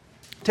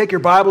Take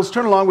your Bibles,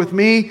 turn along with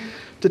me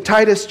to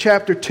Titus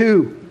chapter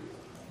 2.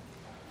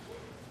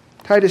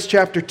 Titus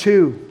chapter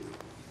 2.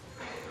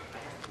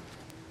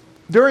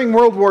 During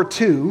World War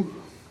II,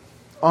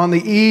 on the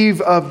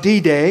eve of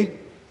D-Day,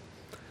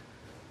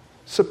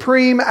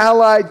 Supreme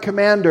Allied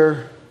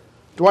Commander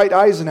Dwight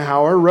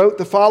Eisenhower wrote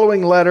the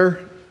following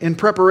letter in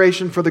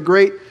preparation for the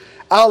great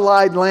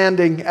Allied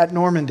landing at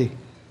Normandy.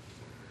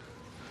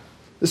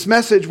 This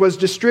message was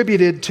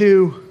distributed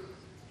to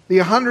the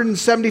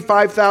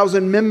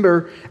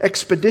 175,000-member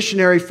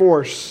expeditionary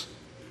force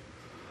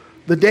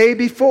the day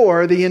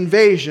before the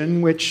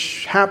invasion,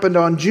 which happened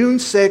on June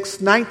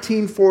 6,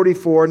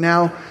 1944,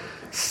 now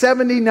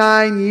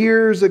 79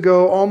 years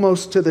ago,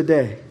 almost to the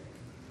day.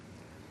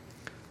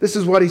 This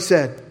is what he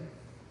said.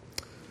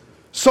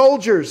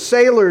 Soldiers,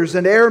 sailors,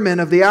 and airmen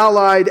of the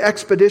Allied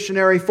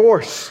Expeditionary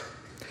Force,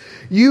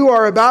 you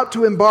are about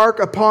to embark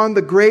upon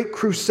the great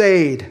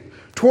crusade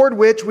toward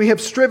which we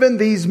have striven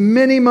these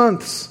many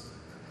months.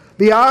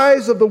 The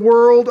eyes of the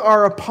world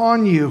are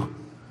upon you.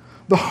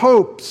 The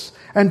hopes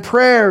and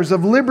prayers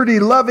of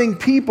liberty-loving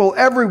people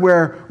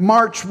everywhere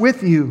march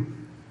with you.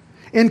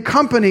 In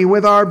company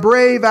with our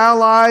brave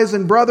allies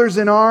and brothers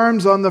in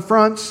arms on the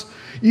fronts,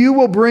 you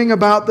will bring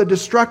about the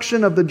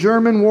destruction of the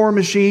German war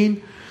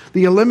machine,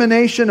 the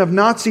elimination of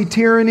Nazi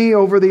tyranny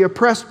over the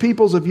oppressed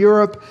peoples of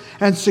Europe,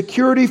 and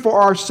security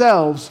for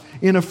ourselves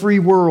in a free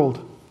world.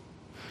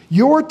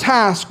 Your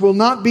task will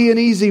not be an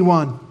easy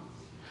one.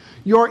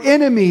 Your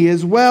enemy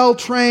is well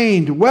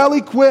trained, well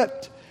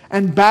equipped,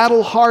 and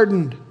battle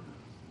hardened.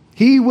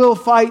 He will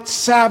fight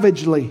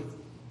savagely.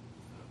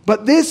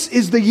 But this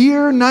is the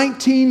year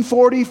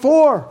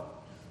 1944.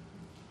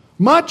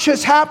 Much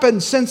has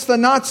happened since the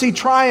Nazi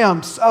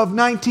triumphs of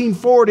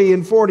 1940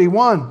 and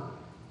 41.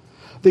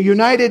 The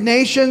United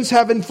Nations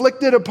have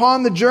inflicted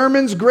upon the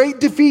Germans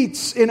great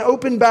defeats in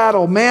open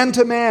battle, man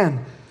to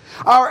man.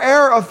 Our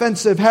air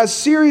offensive has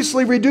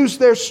seriously reduced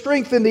their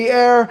strength in the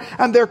air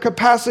and their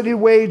capacity to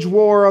wage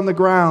war on the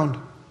ground.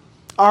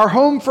 Our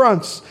home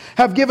fronts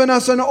have given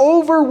us an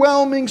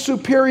overwhelming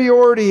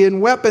superiority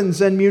in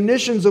weapons and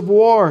munitions of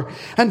war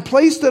and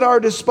placed at our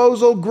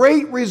disposal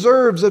great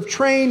reserves of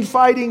trained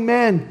fighting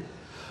men.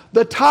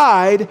 The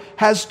tide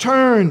has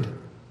turned.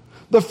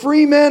 The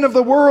free men of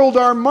the world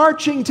are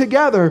marching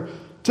together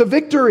to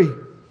victory.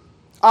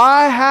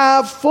 I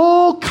have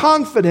full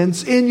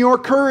confidence in your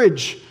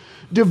courage,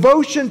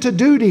 devotion to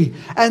duty,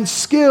 and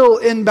skill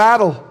in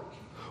battle.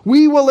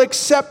 We will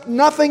accept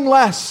nothing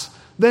less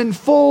than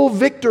full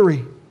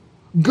victory.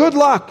 Good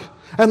luck,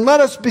 and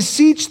let us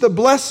beseech the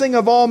blessing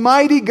of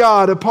Almighty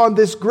God upon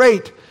this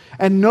great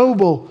and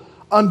noble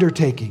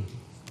undertaking.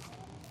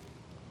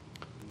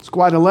 It's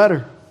quite a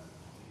letter.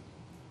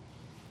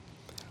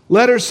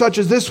 Letters such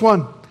as this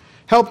one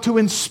help to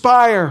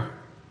inspire,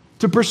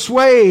 to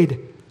persuade,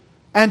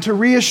 and to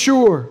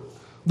reassure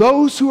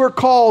those who are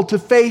called to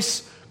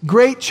face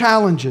great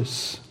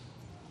challenges.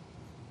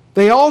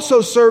 They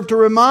also serve to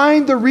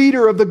remind the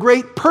reader of the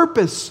great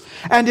purpose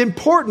and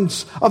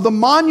importance of the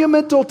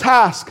monumental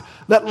task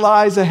that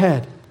lies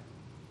ahead.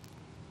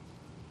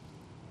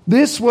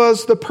 This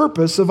was the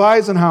purpose of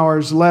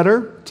Eisenhower's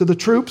letter to the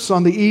troops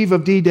on the eve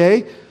of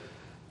D-Day,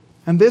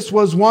 and this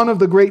was one of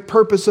the great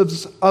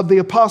purposes of the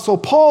Apostle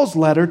Paul's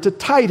letter to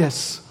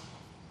Titus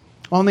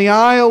on the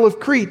Isle of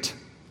Crete.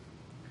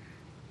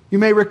 You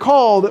may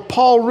recall that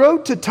Paul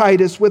wrote to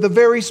Titus with a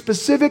very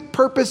specific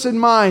purpose in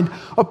mind,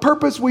 a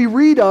purpose we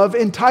read of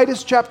in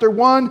Titus chapter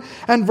 1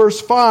 and verse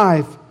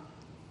 5.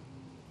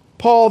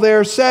 Paul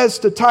there says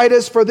to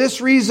Titus, "For this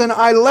reason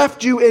I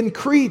left you in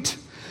Crete,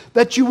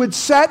 that you would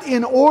set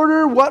in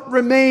order what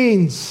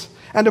remains,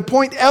 and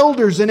appoint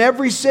elders in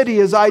every city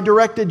as I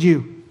directed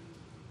you."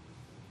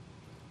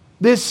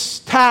 This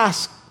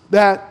task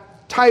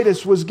that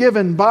Titus was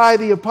given by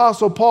the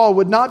Apostle Paul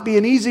would not be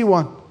an easy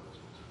one.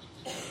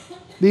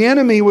 The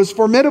enemy was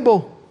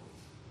formidable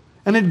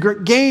and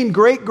had gained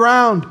great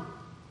ground.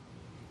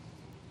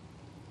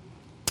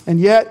 And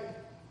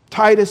yet,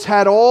 Titus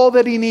had all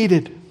that he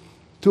needed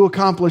to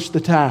accomplish the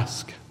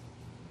task.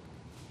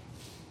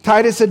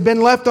 Titus had been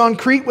left on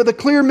Crete with a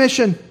clear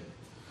mission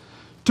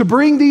to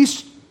bring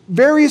these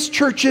various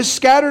churches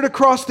scattered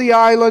across the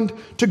island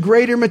to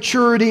greater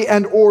maturity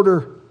and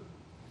order.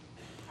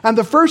 And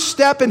the first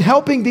step in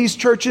helping these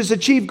churches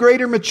achieve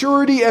greater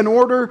maturity and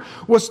order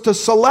was to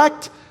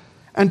select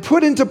and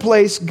put into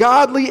place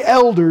godly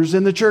elders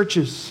in the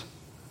churches.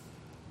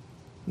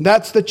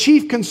 That's the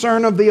chief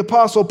concern of the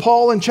Apostle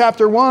Paul in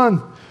chapter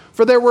 1.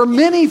 For there were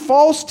many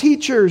false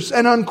teachers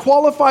and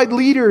unqualified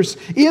leaders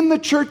in the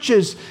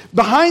churches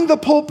behind the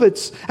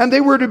pulpits, and they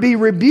were to be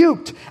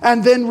rebuked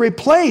and then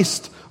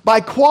replaced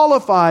by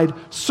qualified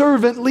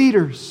servant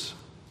leaders.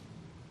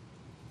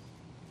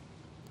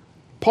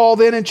 Paul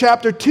then in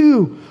chapter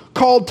 2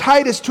 called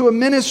Titus to a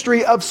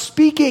ministry of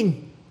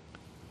speaking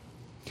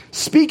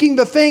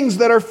the things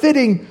that are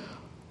fitting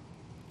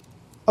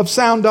of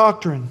sound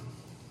doctrine.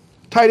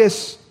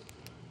 Titus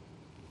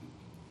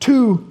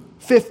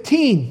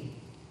 2:15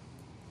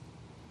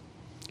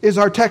 is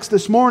our text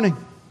this morning.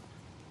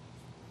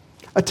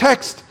 A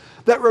text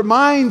that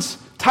reminds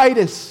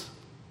Titus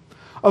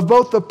of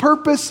both the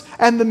purpose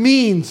and the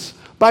means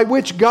by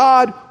which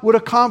God would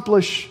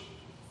accomplish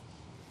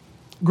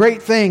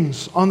great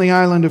things on the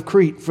island of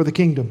Crete for the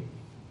kingdom.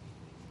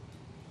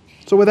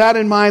 So with that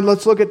in mind,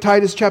 let's look at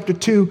Titus chapter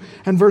 2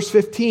 and verse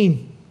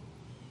 15.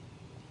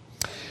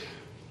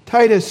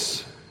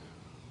 Titus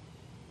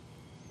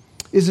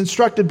is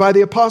instructed by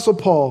the Apostle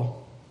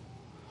Paul.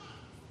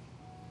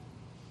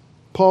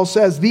 Paul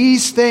says,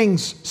 "These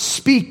things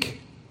speak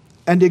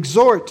and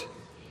exhort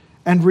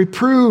and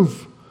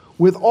reprove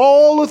with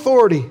all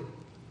authority.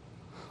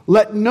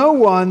 Let no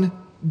one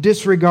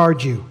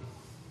disregard you."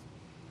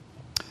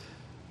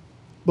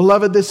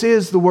 Beloved, this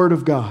is the Word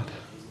of God.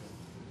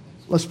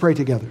 Let's pray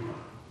together.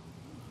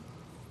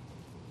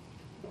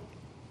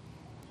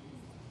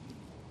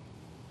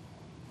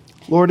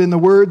 Lord, in the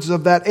words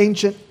of that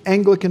ancient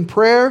Anglican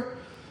prayer,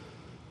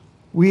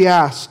 we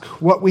ask,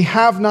 what we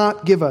have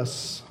not, give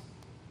us.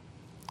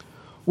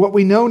 What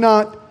we know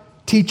not,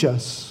 teach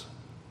us.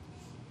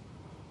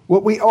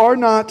 What we are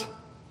not,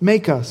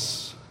 make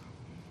us.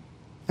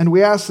 And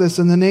we ask this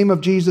in the name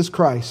of Jesus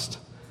Christ.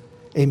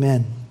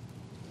 Amen.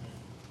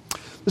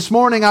 This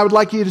morning, I would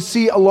like you to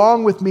see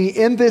along with me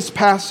in this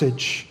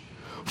passage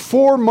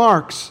 4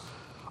 marks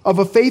of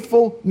a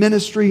faithful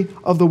ministry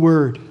of the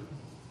Word.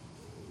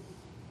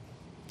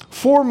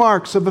 4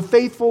 marks of a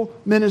faithful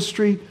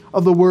ministry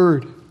of the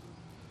Word.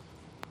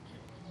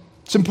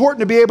 It's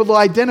important to be able to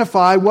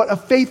identify what a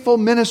faithful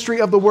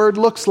ministry of the Word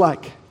looks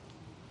like.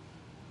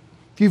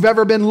 If you've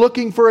ever been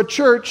looking for a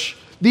church,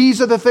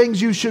 these are the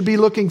things you should be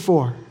looking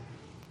for.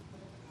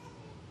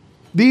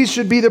 These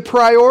should be the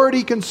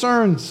priority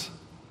concerns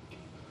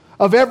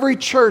of every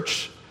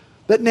church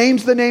that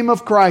names the name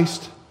of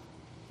Christ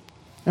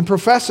and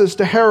professes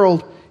to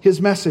herald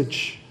His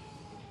message.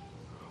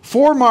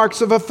 4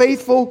 marks of a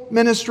faithful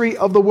ministry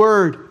of the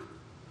Word.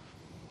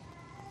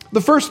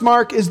 The first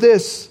mark is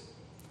this: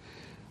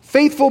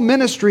 faithful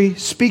ministry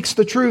speaks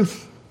the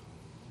truth.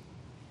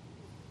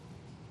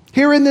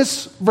 Here in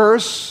this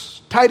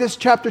verse, Titus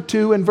chapter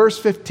 2 and verse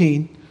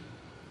 15,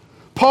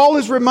 Paul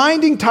is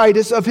reminding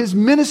Titus of his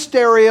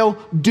ministerial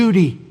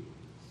duty,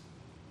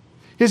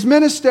 his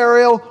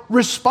ministerial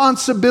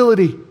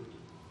responsibility.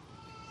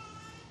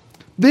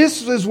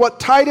 This is what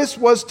Titus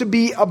was to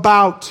be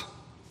about.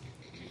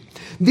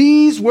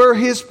 These were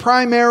his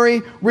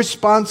primary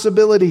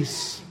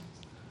responsibilities.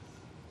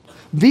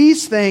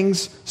 These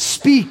things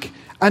speak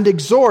and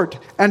exhort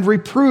and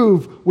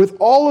reprove with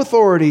all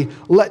authority.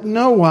 Let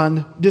no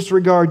one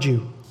disregard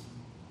you.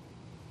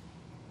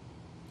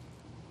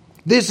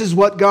 This is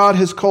what God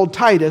has called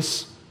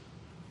Titus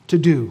to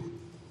do.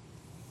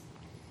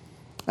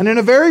 And in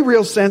a very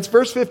real sense,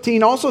 verse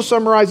 15 also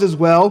summarizes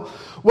well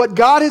what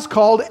God has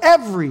called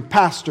every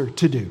pastor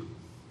to do: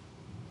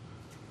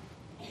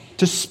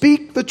 to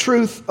speak the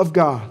truth of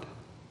God.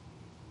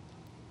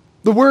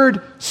 The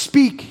word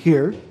speak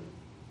here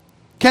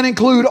can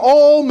include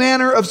all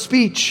manner of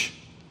speech.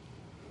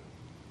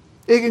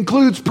 It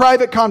includes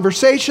private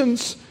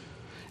conversations.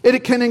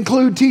 It can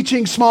include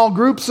teaching small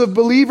groups of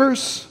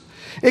believers.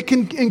 It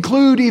can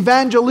include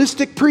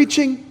evangelistic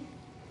preaching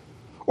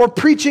or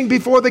preaching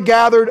before the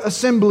gathered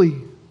assembly.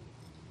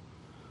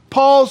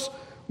 Paul's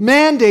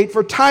mandate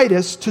for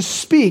Titus to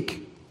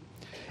speak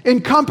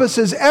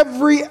encompasses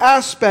every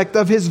aspect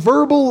of his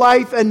verbal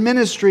life and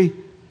ministry,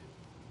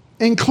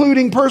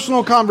 including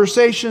personal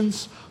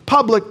conversations,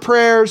 public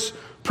prayers,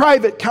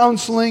 private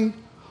counseling,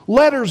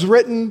 letters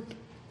written,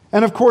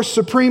 and of course,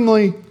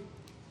 supremely,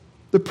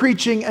 the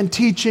preaching and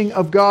teaching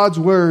of God's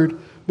Word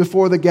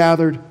before the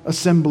gathered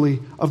assembly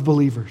of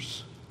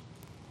believers.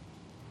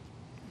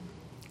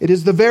 It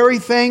is the very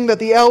thing that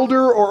the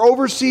elder or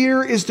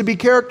overseer is to be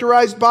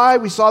characterized by.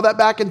 We saw that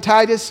back in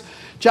Titus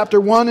chapter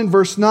 1 and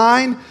verse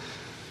 9.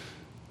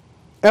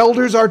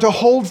 Elders are to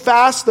hold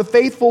fast the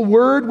faithful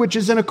word which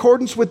is in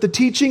accordance with the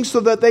teaching,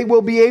 so that they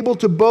will be able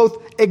to both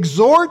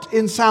exhort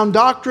in sound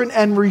doctrine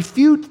and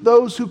refute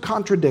those who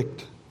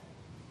contradict.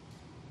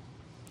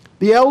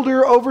 The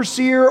elder,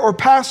 overseer, or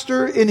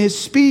pastor in his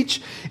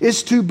speech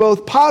is to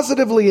both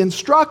positively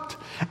instruct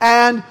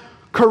and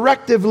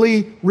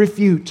correctively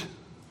refute.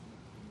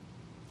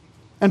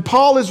 And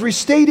Paul is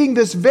restating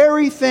this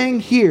very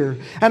thing here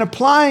and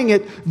applying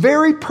it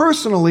very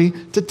personally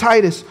to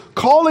Titus,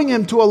 calling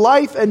him to a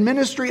life and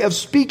ministry of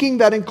speaking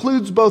that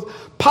includes both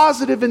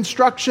positive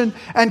instruction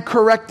and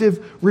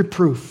corrective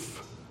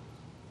reproof.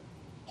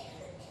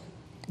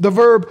 The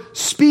verb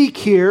speak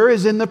here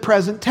is in the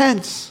present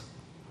tense,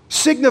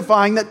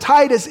 signifying that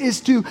Titus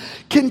is to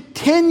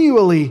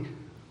continually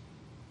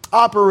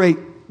operate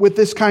with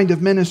this kind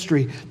of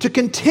ministry, to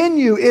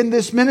continue in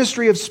this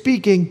ministry of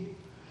speaking.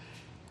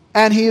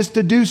 And he is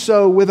to do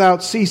so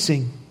without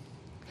ceasing.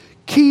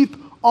 Keep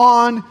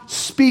on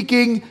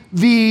speaking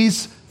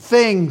these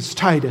things,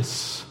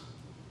 Titus.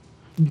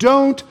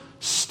 Don't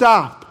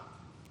stop.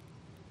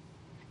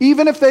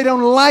 Even if they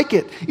don't like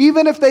it,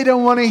 even if they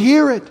don't want to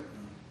hear it,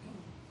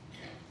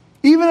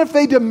 even if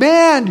they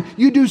demand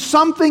you do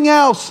something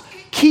else,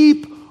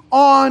 keep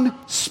on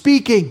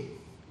speaking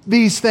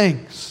these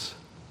things.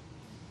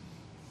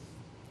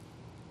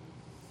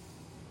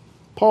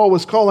 Paul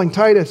was calling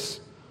Titus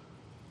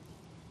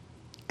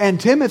and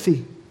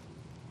Timothy,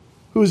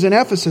 who's in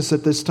Ephesus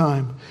at this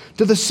time,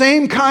 to the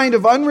same kind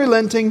of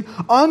unrelenting,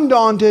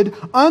 undaunted,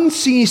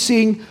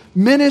 unceasing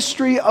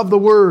ministry of the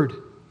Word.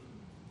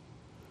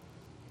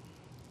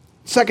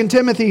 2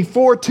 Timothy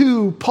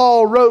 4:2,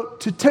 Paul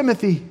wrote to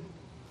Timothy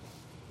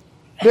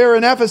there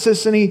in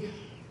Ephesus, and he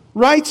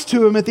writes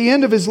to him at the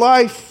end of his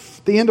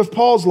life, the end of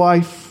Paul's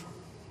life,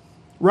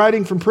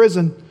 writing from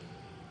prison,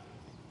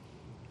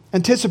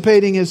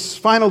 anticipating his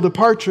final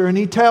departure, and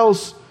he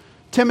tells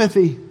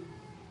Timothy,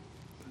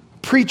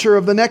 preacher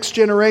of the next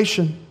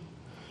generation,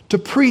 to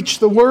preach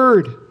the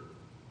Word.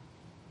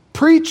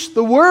 Preach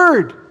the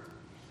Word.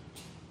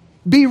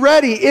 Be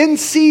ready in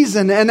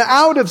season and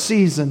out of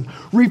season.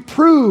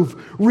 Reprove,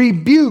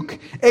 rebuke,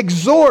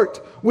 exhort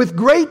with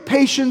great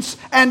patience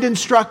and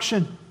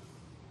instruction.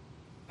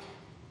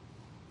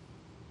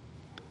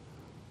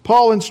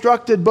 Paul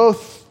instructed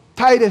both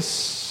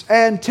Titus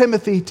and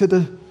Timothy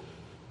to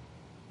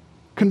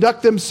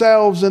conduct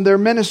themselves and their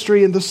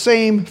ministry in the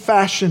same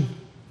fashion.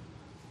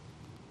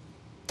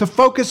 To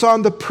focus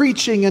on the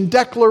preaching and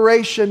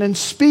declaration and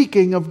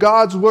speaking of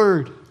God's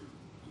Word.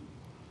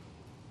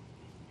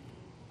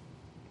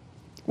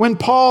 When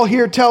Paul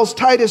here tells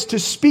Titus to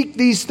speak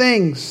these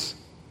things,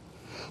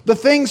 the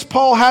things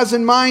Paul has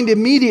in mind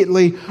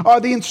immediately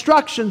are the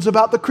instructions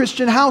about the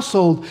Christian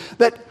household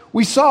that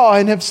we saw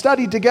and have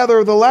studied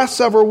together the last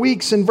several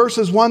weeks in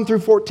verses 1 through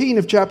 14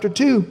 of chapter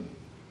 2.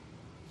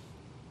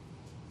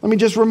 Let me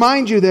just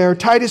remind you there,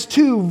 Titus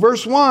 2,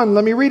 verse 1,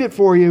 let me read it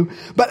for you.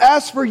 But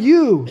as for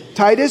you,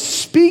 Titus,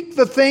 speak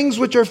the things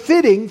which are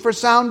fitting for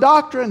sound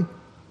doctrine.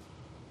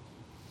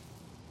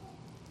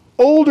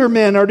 Older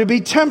men are to be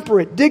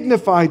temperate,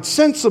 dignified,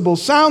 sensible,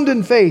 sound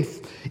in faith,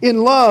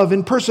 in love,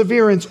 in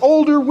perseverance.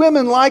 Older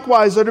women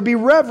likewise are to be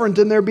reverent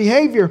in their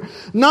behavior,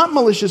 not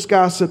malicious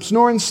gossips,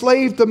 nor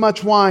enslaved to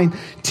much wine,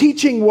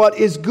 teaching what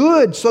is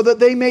good, so that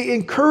they may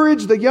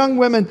encourage the young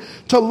women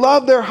to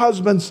love their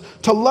husbands,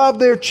 to love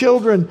their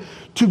children,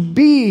 to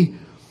be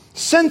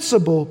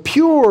sensible,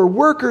 pure,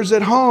 workers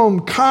at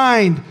home,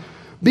 kind,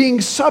 being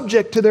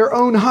subject to their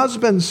own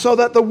husbands, so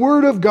that the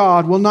word of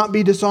God will not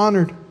be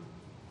dishonored.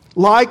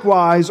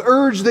 Likewise,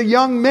 urge the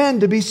young men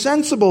to be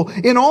sensible.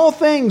 In all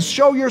things,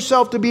 show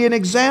yourself to be an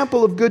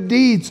example of good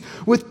deeds,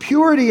 with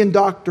purity in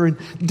doctrine,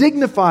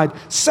 dignified,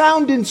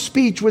 sound in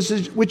speech,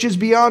 which is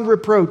beyond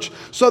reproach,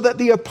 so that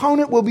the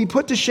opponent will be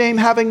put to shame,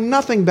 having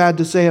nothing bad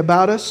to say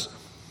about us.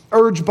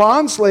 Urge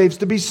bondslaves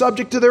to be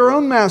subject to their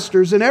own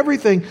masters in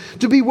everything,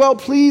 to be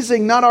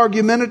well-pleasing, not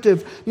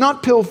argumentative,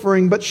 not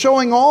pilfering, but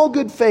showing all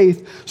good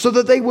faith, so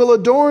that they will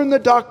adorn the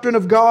doctrine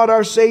of God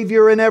our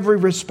Savior in every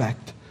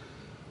respect.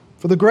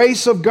 For the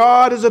grace of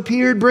God has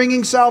appeared,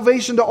 bringing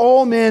salvation to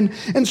all men,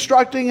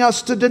 instructing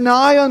us to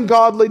deny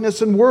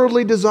ungodliness and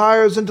worldly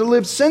desires, and to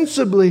live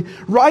sensibly,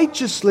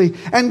 righteously,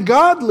 and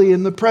godly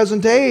in the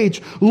present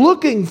age,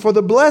 looking for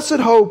the blessed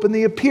hope and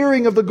the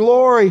appearing of the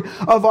glory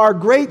of our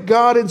great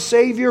God and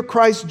Savior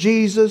Christ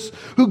Jesus,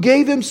 who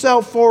gave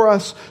Himself for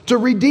us to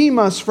redeem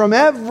us from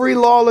every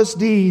lawless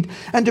deed,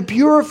 and to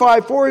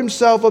purify for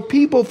Himself a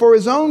people for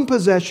His own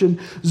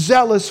possession,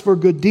 zealous for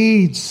good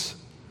deeds.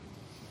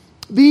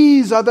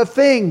 These are the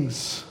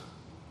things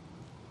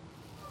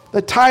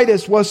that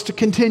Titus was to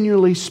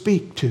continually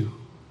speak to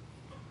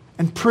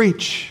and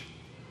preach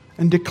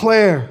and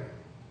declare.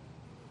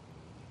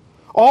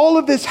 All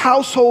of this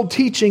household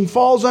teaching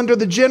falls under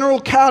the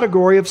general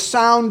category of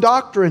sound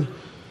doctrine.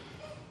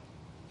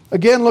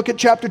 Again, look at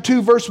chapter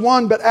 2, verse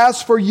 1. But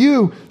as for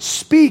you,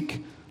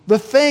 speak the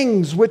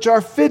things which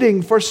are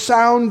fitting for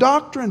sound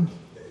doctrine.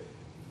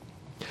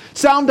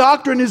 Sound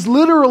doctrine is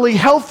literally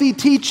healthy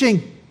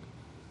teaching.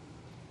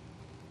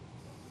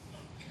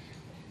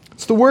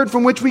 It's the word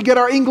from which we get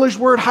our English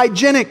word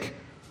hygienic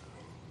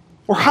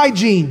or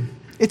hygiene.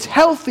 It's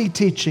healthy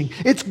teaching.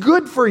 It's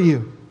good for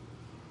you.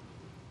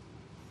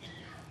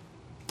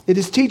 It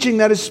is teaching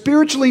that is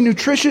spiritually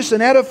nutritious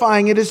and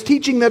edifying. It is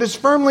teaching that is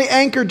firmly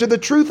anchored to the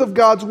truth of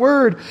God's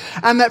Word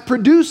and that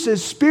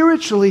produces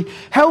spiritually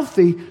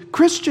healthy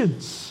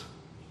Christians.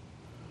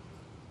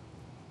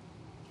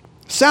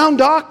 Sound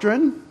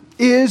doctrine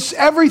is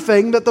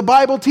everything that the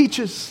Bible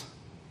teaches.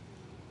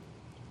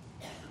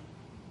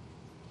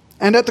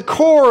 And at the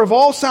core of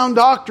all sound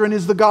doctrine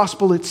is the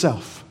gospel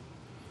itself.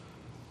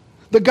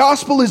 The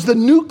gospel is the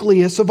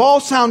nucleus of all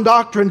sound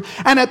doctrine,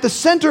 and at the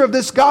center of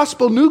this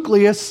gospel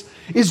nucleus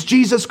is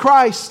Jesus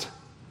Christ,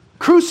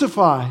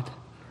 crucified,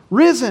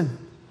 risen,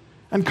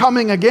 and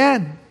coming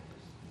again.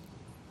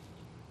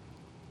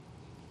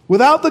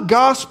 Without the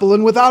gospel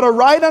and without a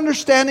right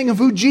understanding of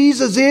who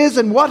Jesus is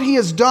and what He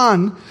has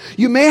done,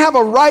 you may have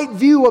a right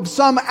view of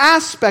some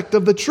aspect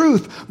of the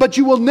truth, but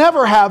you will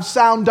never have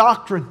sound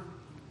doctrine.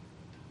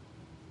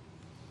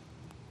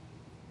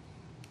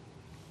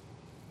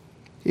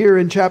 Here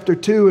in chapter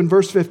 2 and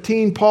verse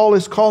 15, Paul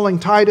is calling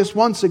Titus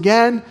once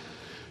again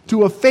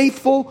to a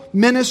faithful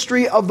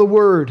ministry of the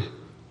Word.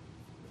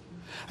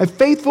 A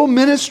faithful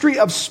ministry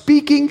of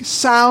speaking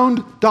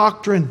sound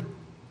doctrine.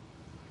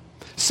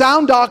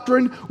 Sound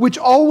doctrine which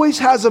always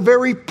has a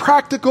very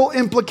practical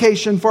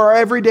implication for our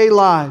everyday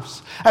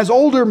lives as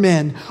older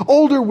men,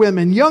 older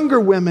women,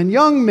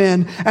 young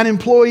men, and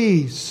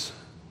employees.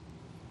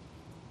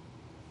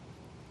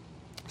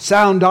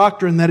 Sound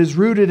doctrine that is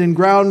rooted and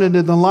grounded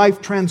in the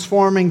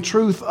life-transforming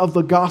truth of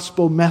the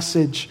gospel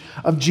message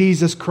of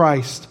Jesus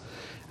Christ,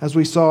 as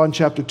we saw in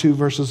chapter 2,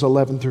 verses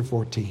 11 through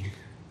 14.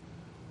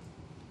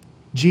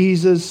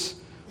 Jesus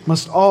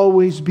must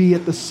always be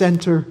at the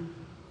center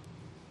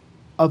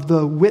of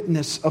the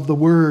witness of the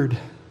Word,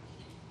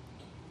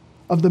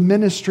 of the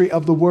ministry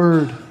of the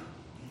Word.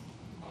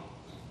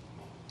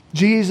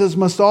 Jesus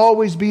must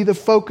always be the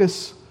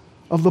focus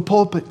of the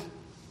pulpit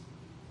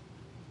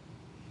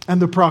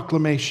and the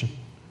proclamation.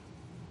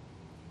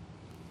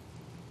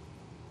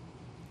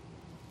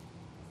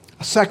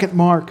 A second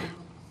mark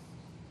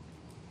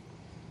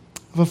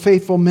of a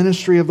faithful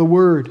ministry of the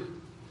Word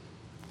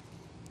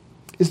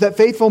is that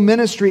faithful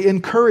ministry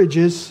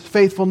encourages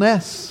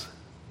faithfulness.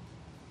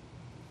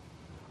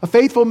 A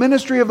faithful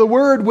ministry of the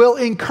Word will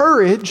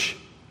encourage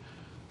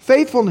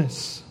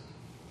faithfulness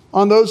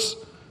on those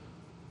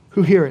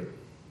who hear it.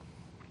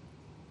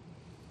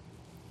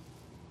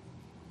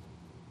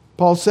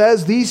 Paul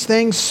says, "These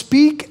things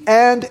speak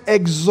and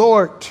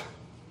exhort."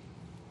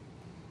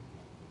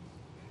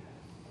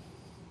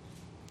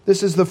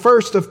 This is the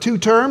first of two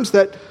terms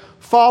that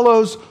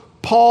follows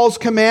Paul's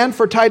command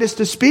for Titus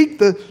to speak.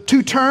 The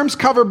two terms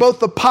cover both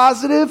the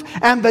positive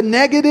and the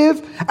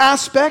negative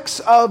aspects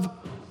of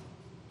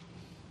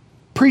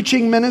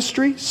preaching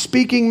ministry,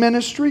 speaking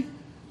ministry.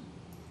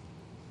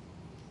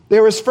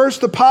 There is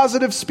first the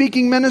positive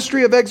speaking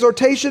ministry of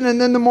exhortation, and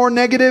then the more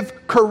negative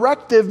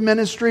corrective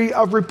ministry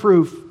of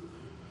reproof.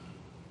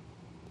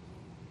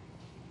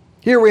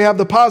 Here we have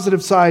the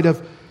positive side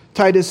of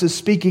Titus's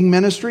speaking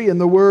ministry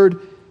and the word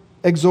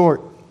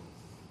exhort.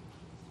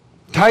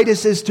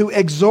 Titus is to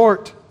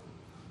exhort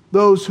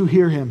those who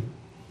hear him.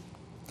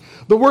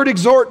 The word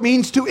exhort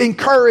means to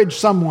encourage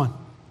someone.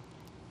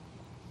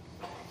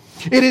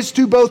 It is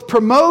to both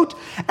promote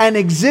and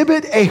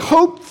exhibit a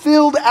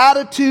hope-filled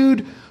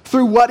attitude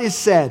through what is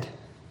said.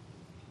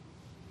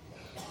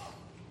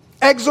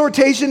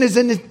 Exhortation is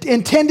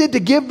intended to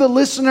give the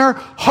listener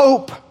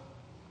hope,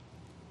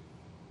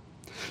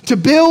 to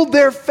build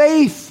their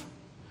faith,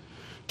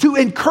 to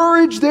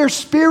encourage their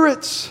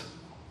spirits,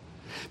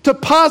 to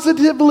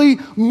positively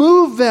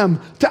move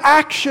them to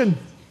action.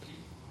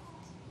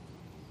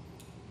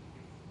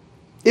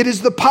 It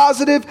is the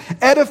positive,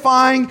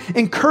 edifying,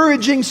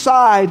 encouraging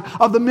side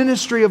of the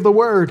ministry of the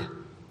Word.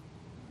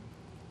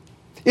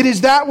 It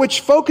is that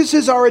which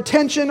focuses our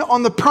attention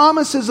on the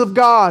promises of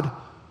God,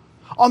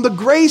 on the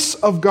grace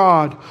of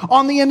God,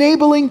 on the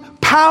enabling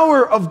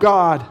power of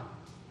God.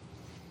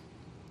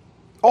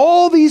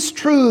 All these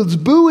truths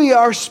buoy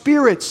our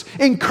spirits,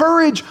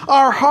 encourage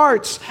our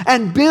hearts,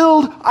 and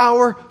build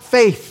our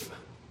faith.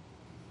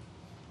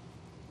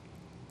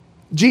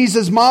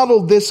 Jesus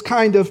modeled this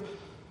kind of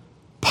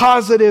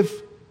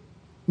positive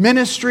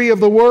ministry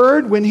of the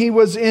Word when he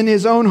was in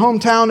his own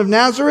hometown of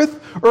Nazareth.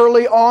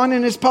 Early on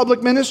in his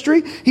public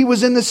ministry, he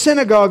was in the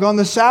synagogue on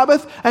the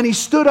Sabbath, and he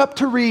stood up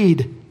to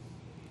read.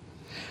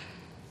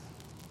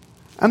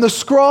 And the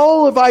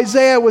scroll of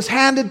Isaiah was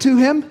handed to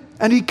him,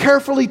 and he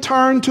carefully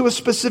turned to a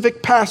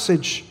specific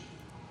passage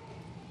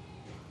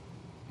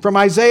from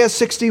Isaiah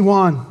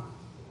 61.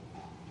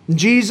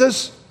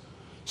 Jesus,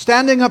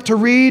 standing up to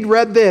read,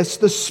 read this: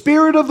 "The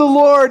Spirit of the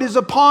Lord is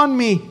upon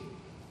me,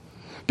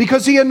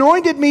 because He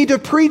anointed me to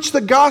preach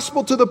the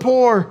gospel to the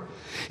poor.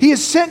 He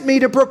has sent me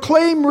to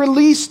proclaim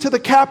release to the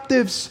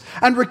captives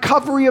and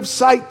recovery of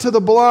sight to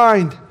the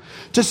blind,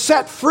 to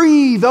set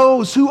free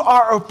those who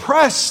are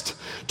oppressed,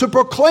 to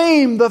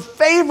proclaim the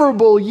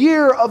favorable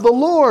year of the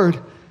Lord."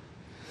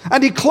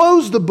 And he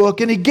closed the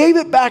book and he gave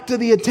it back to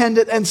the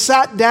attendant and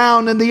sat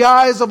down, and the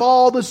eyes of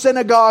all the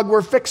synagogue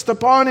were fixed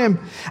upon him.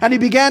 And he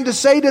began to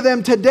say to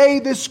them, "Today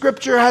this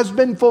scripture has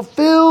been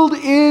fulfilled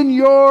in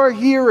your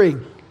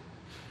hearing."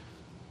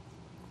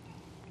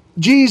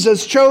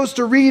 Jesus chose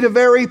to read a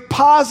very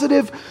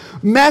positive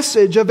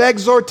message of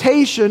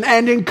exhortation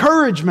and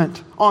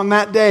encouragement on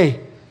that day.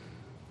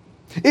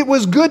 It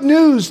was good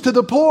news to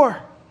the poor.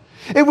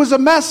 It was a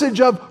message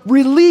of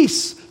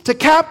release to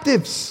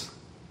captives,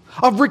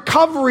 of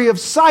recovery of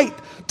sight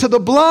to the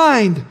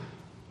blind,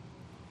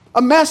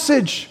 a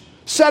message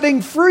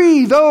setting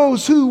free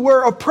those who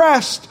were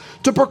oppressed,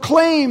 to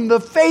proclaim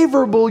the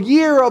favorable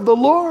year of the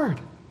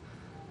Lord.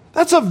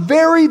 That's a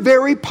very,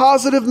 very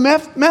positive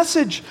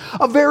message,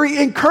 a very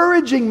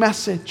encouraging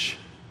message.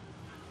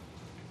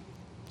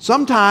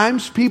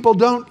 Sometimes people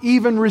don't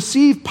even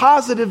receive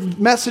positive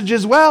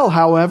messages well,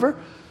 however.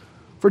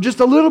 For just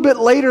a little bit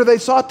later, they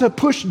sought to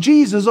push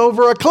Jesus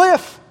over a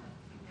cliff.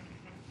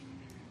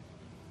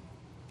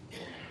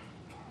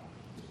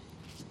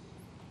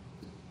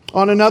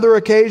 On another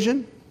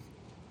occasion,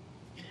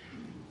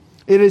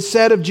 it is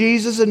said of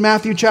Jesus in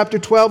Matthew chapter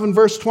 12 and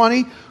verse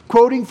 20,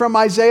 quoting from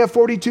Isaiah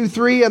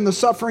 42:3 and the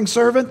suffering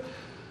servant,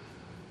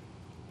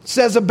 It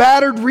says, a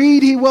battered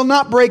reed he will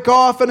not break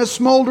off, and a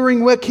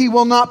smoldering wick he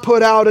will not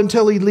put out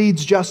until he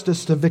leads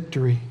justice to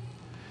victory.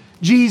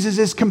 Jesus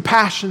is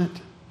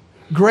compassionate,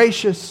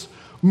 gracious,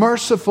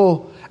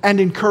 merciful, and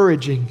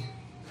encouraging.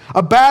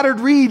 A battered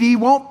reed he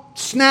won't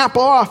snap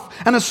off,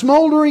 and a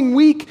smoldering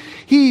wick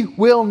he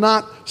will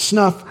not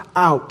snuff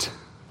out.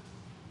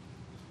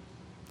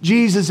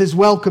 Jesus is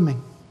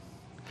welcoming.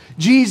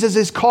 Jesus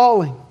is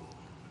calling.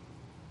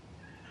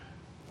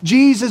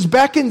 Jesus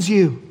beckons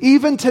you,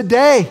 even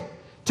today,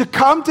 to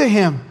come to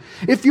Him.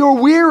 If you're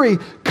weary,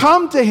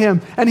 come to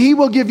Him and He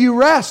will give you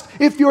rest.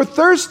 If you're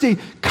thirsty,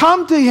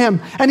 come to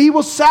Him and He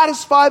will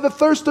satisfy the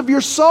thirst of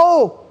your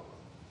soul.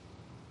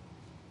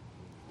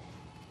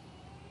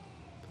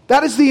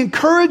 That is the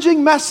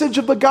encouraging message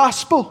of the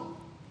gospel.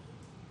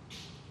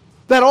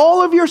 That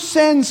all of your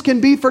sins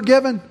can be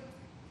forgiven.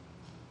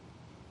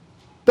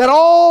 That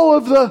all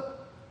of the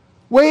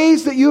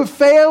ways that you have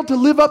failed to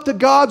live up to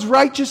God's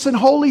righteous and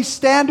holy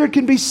standard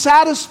can be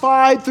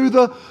satisfied through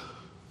the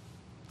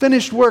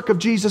finished work of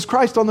Jesus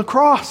Christ on the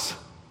cross.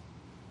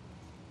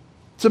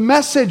 It's a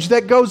message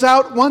that goes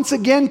out once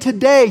again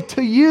today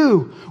to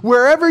you,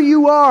 wherever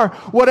you are,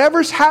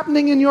 whatever's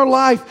happening in your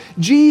life.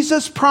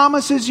 Jesus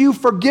promises you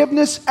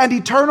forgiveness and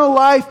eternal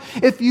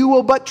life if you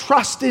will but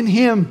trust in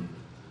Him.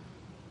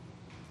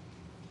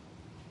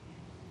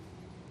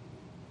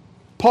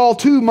 Paul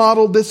too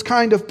modeled this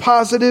kind of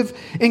positive,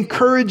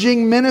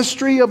 encouraging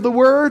ministry of the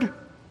Word.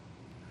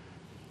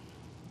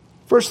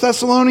 1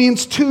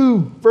 Thessalonians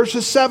 2,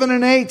 verses 7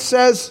 and 8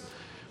 says,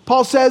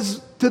 Paul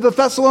says to the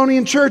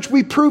Thessalonian church,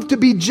 we prove to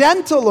be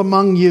gentle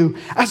among you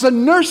as a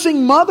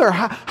nursing mother.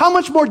 How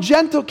much more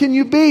gentle can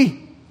you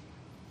be?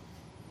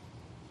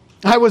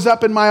 I was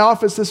up in my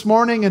office this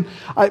morning, and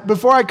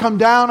before I come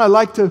down, I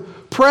like to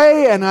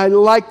pray and I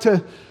like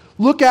to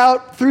look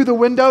out through the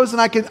windows, and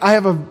I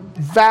have a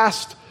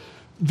vast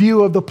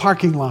view of the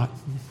parking lot.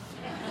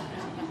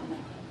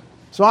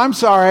 So I'm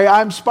sorry,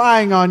 I'm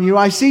spying on you.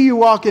 I see you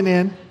walking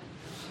in.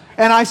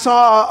 And I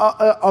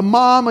saw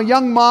a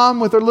young mom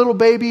with her little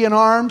baby in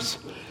arms.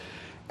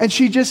 And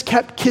she just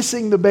kept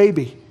kissing the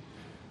baby.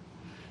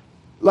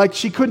 Like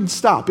she couldn't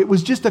stop. It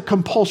was just a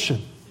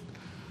compulsion.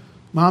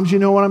 Moms, you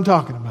know what I'm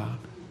talking about.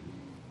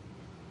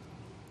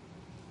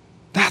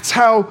 That's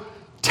how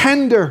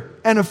tender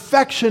and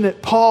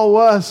affectionate Paul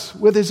was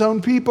with his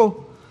own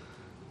people.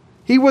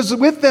 He was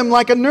with them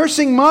like a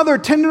nursing mother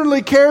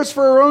tenderly cares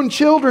for her own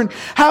children.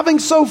 Having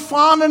so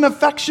fond an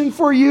affection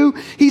for you,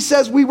 he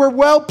says, we were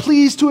well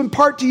pleased to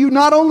impart to you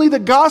not only the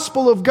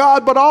gospel of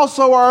God, but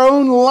also our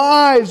own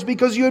lives,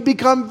 because you had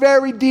become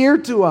very dear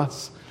to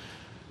us.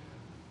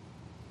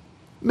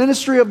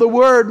 Ministry of the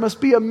Word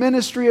must be a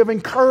ministry of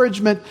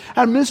encouragement.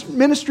 And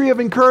ministry of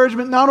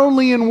encouragement not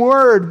only in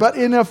word, but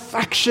in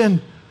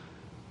affection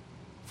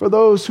for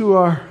those who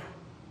are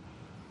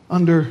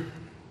under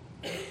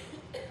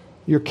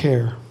your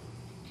care.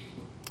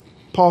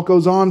 Paul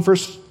goes on, 1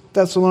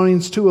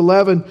 Thessalonians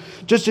 2:11,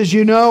 just as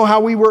you know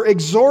how we were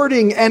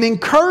exhorting and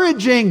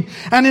encouraging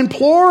and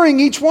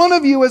imploring each one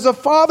of you as a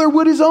father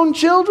would his own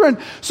children.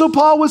 So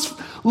Paul was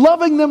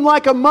loving them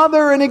like a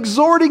mother and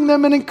exhorting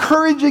them and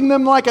encouraging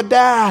them like a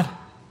dad.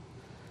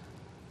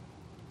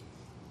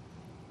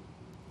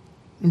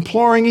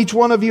 Imploring each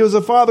one of you as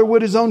a father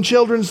would his own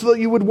children, so that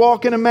you would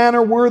walk in a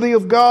manner worthy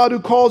of God who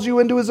calls you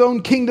into His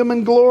own kingdom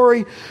and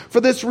glory. For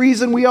this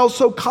reason we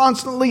also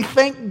constantly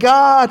thank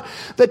God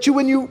that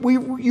when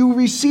you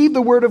received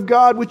the word of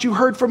God which you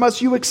heard from us,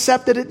 you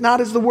accepted it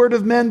not as the word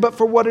of men, but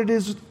for what it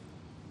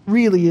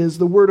really is,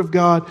 the word of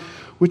God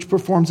which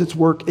performs its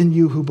work in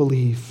you who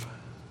believe.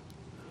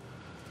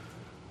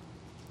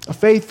 A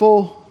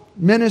faithful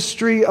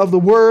ministry of the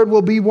Word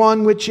will be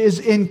one which is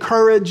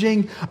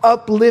encouraging,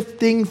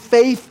 uplifting,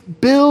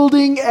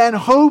 faith-building, and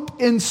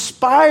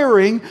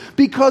hope-inspiring,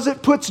 because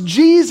it puts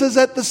Jesus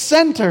at the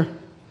center.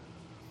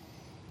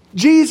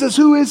 Jesus,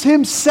 who is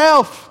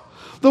Himself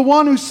the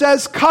one who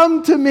says,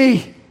 come to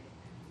me,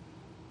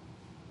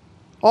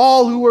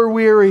 all who are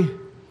weary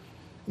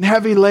and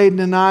heavy laden,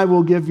 and I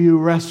will give you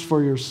rest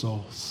for your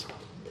souls.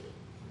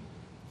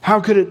 How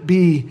could it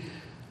be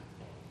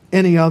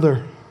any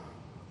other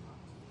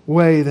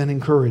way than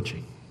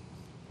encouraging?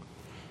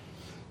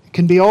 It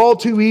can be all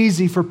too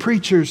easy for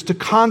preachers to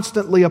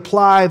constantly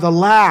apply the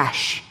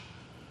lash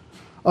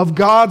of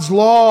God's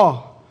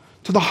law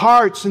to the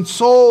hearts and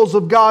souls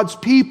of God's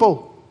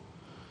people,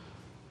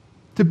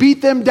 to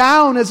beat them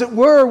down, as it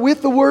were,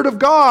 with the Word of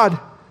God.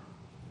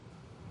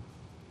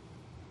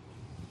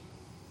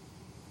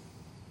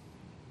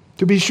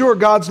 To be sure,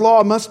 God's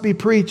law must be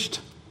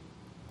preached,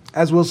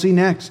 as we'll see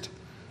next.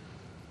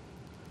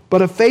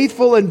 But a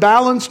faithful and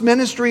balanced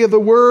ministry of the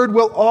Word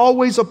will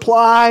always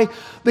apply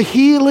the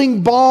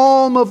healing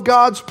balm of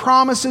God's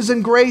promises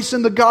and grace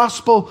in the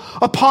gospel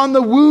upon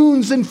the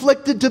wounds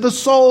inflicted to the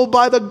soul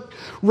by the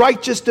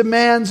righteous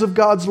demands of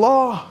God's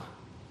law.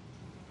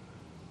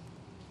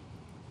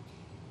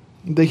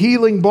 The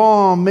healing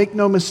balm, make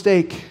no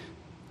mistake,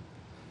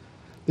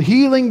 the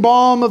healing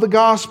balm of the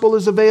gospel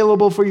is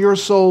available for your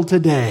soul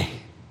today,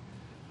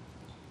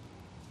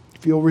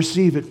 if you'll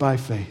receive it by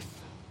faith.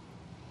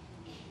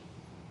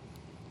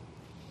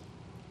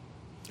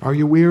 Are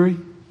you weary,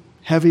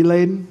 heavy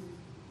laden?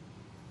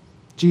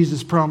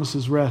 Jesus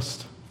promises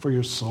rest for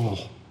your soul,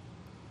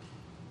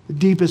 the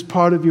deepest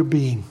part of your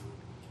being.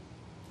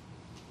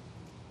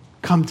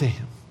 Come to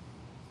Him.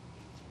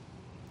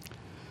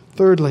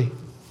 Thirdly,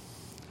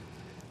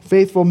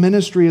 faithful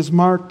ministry is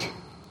marked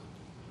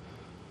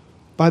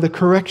by the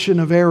correction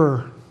of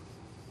error.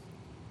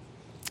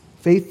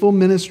 Faithful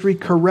ministry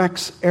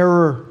corrects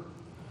error.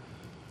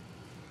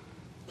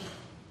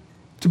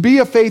 To be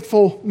a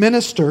faithful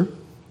minister,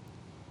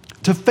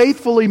 to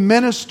faithfully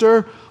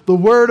minister the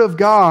Word of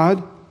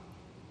God,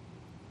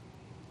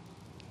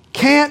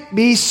 can't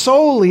be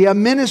solely a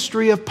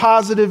ministry of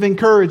positive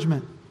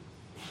encouragement.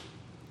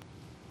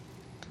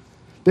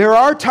 There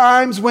are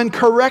times when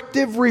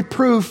corrective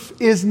reproof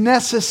is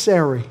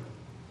necessary.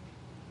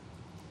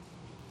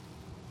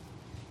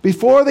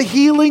 Before the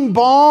healing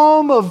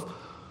balm of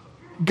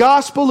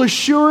gospel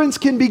assurance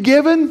can be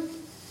given,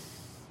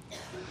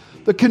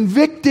 the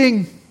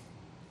convicting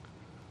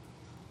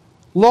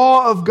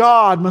law of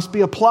God must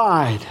be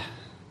applied.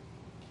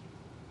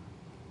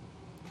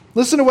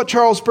 Listen to what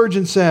Charles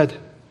Spurgeon said.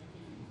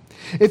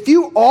 If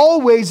you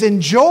always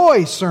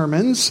enjoy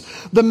sermons,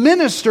 the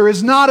minister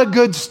is not a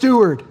good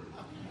steward.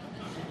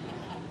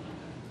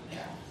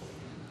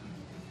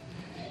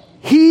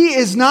 He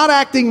is not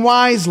acting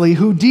wisely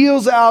who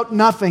deals out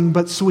nothing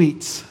but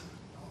sweets.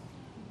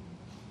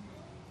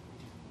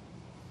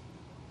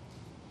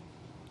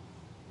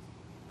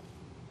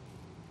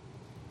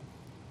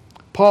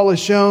 Paul has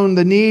shown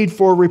the need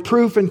for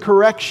reproof and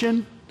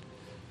correction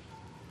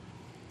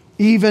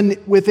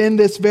even within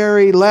this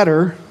very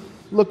letter.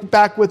 Look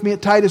back with me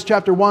at Titus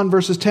chapter 1,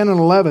 verses 10 and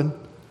 11.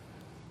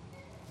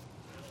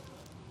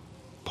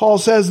 Paul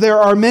says, there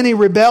are many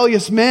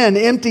rebellious men,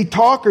 empty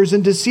talkers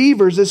and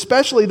deceivers,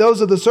 especially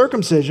those of the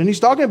circumcision. He's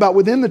talking about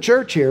within the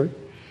church here,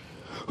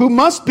 who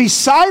must be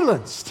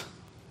silenced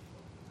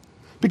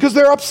because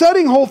they're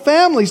upsetting whole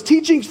families,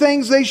 teaching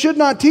things they should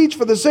not teach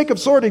for the sake of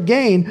sordid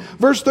gain.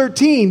 Verse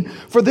 13,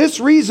 for this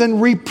reason,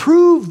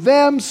 reprove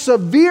them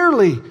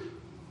severely.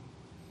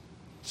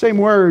 Same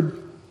word.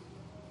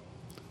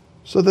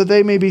 So that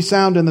they may be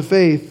sound in the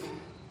faith.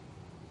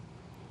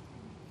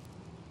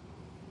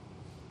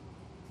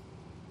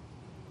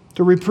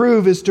 To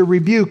reprove is to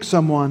rebuke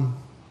someone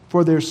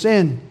for their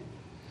sin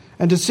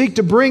and to seek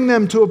to bring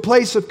them to a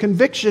place of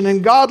conviction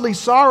and godly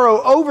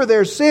sorrow over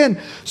their sin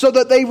so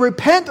that they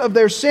repent of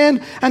their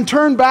sin and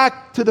turn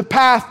back to the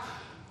path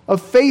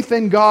of faith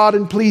in God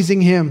and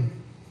pleasing Him.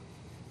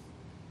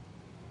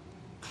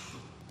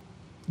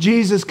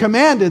 Jesus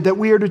commanded that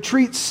we are to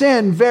treat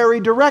sin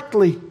very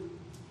directly.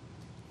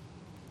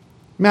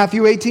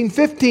 Matthew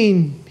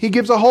 18:15, He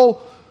gives a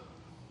whole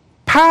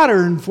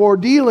pattern for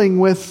dealing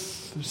with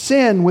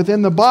sin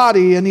within the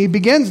body, and He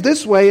begins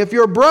this way: if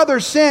your brother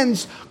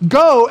sins,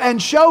 go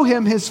and show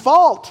him his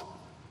fault.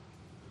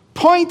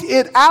 Point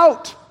it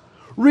out.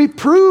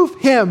 Reprove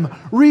him.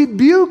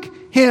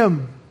 Rebuke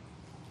him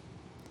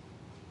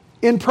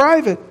in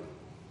private.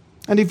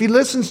 And if he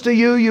listens to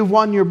you, you've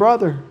won your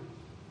brother.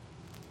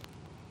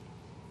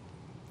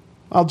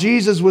 While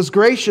Jesus was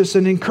gracious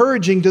and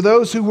encouraging to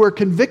those who were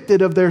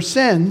convicted of their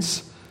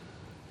sins,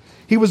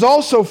 He was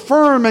also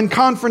firm and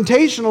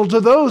confrontational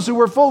to those who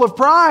were full of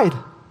pride.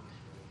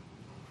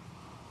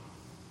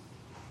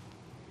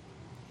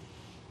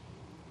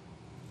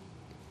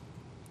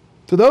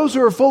 To those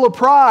who are full of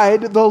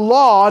pride, the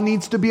law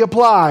needs to be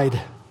applied.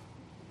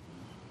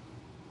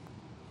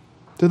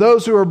 To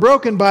those who are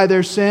broken by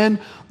their sin,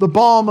 the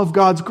balm of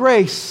God's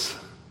grace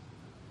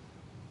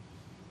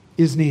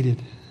is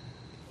needed.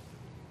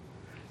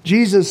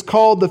 Jesus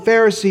called the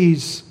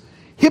Pharisees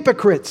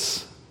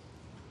hypocrites,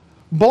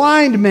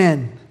 blind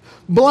men,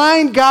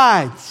 blind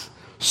guides,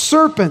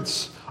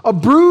 serpents, a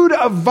brood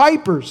of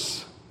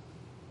vipers.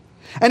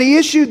 And He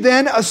issued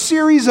then a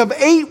series of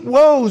 8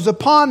 woes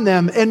upon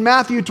them in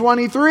Matthew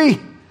 23,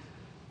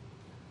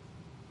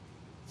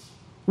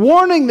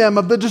 warning them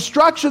of the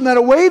destruction that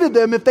awaited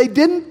them if they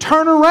didn't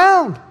turn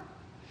around,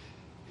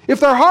 if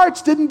their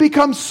hearts didn't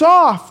become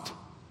soft.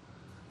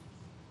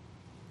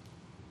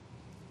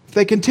 If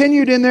they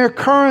continued in their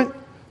current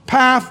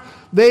path,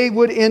 they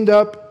would end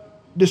up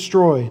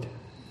destroyed.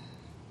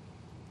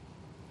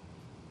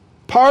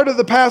 Part of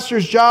the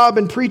pastor's job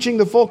in preaching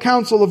the full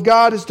counsel of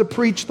God is to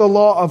preach the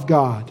law of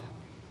God,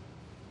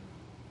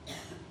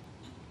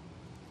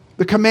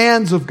 the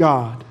commands of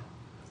God,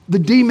 the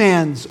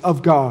demands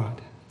of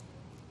God.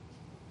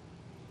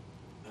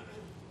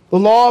 The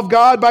law of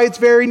God, by its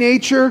very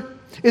nature,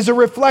 is a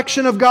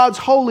reflection of God's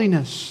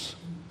holiness.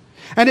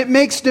 And it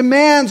makes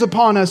demands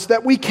upon us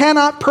that we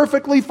cannot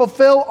perfectly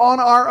fulfill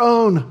on our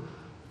own.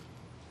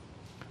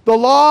 The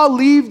law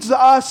leaves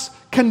us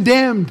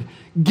condemned,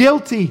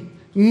 guilty,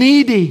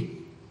 needy.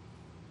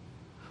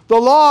 The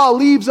law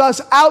leaves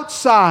us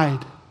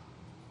outside,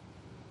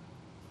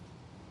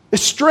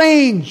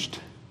 estranged,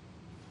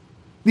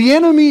 the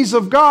enemies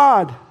of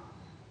God,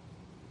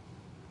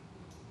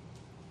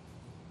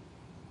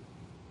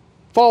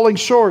 falling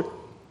short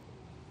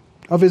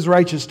of His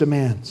righteous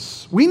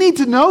demands. We need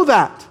to know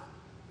that.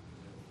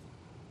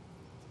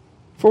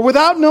 For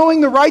without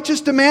knowing the righteous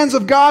demands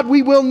of God,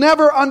 we will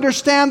never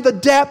understand the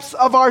depths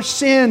of our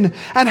sin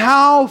and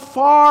how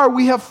far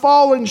we have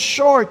fallen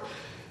short.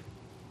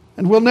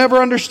 And we'll never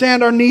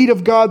understand our need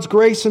of God's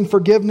grace and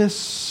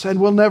forgiveness.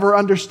 And we'll never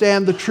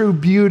understand the true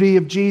beauty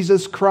of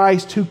Jesus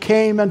Christ, who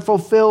came and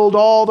fulfilled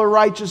all the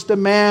righteous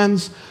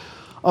demands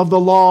of the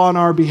law on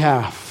our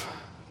behalf.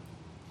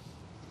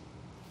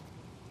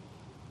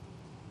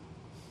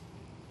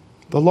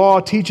 The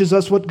law teaches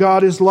us what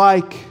God is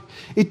like.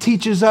 It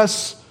teaches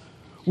us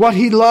what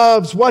He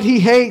loves, what He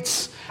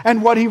hates,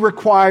 and what He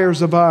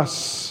requires of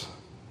us.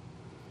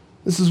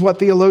 This is what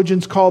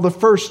theologians call the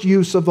first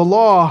use of the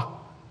law.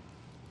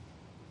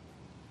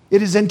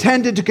 It is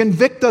intended to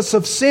convict us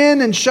of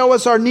sin and show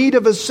us our need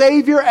of a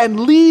Savior and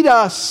lead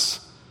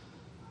us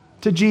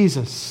to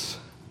Jesus.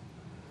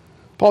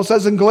 Paul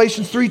says in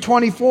Galatians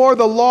 3:24,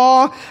 the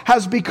law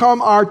has become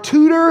our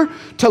tutor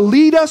to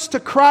lead us to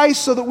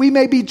Christ so that we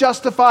may be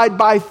justified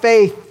by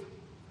faith.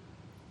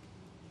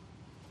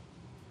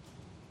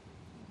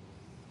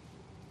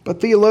 But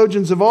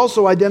theologians have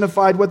also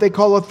identified what they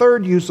call a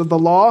third use of the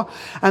law,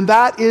 and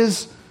that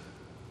is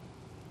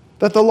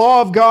that the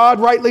law of God,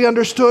 rightly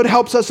understood,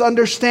 helps us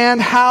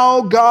understand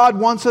how God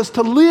wants us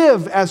to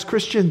live as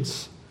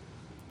Christians.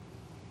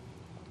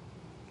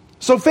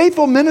 So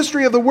faithful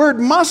ministry of the Word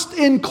must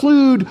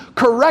include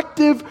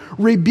corrective,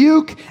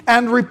 rebuke,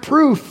 and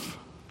reproof.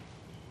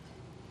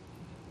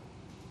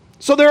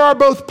 So there are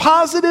both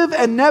positive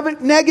and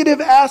negative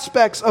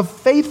aspects of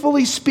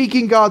faithfully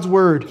speaking God's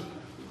Word.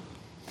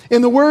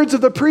 In the words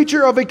of the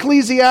preacher of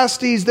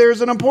Ecclesiastes,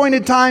 there's an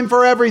appointed time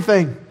for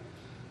everything.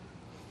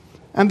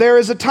 And there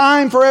is a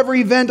time for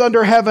every event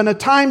under heaven, a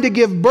time to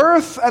give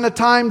birth and a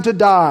time to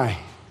die.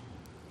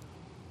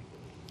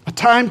 A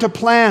time to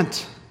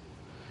plant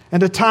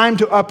and a time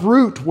to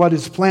uproot what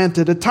is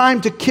planted. A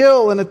time to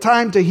kill and a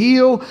time to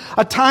heal.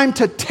 A time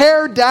to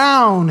tear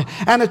down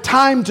and a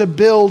time to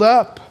build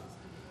up.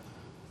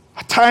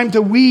 A time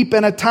to weep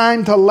and a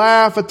time to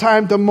laugh. A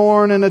time to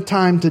mourn and a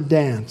time to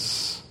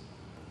dance.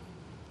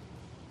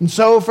 And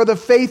so for the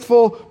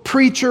faithful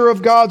preacher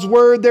of God's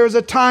Word, there is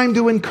a time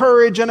to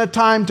encourage and a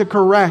time to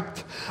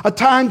correct, a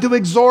time to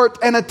exhort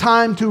and a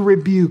time to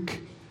rebuke,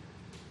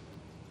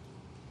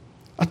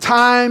 a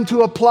time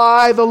to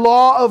apply the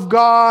law of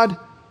God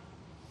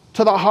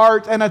to the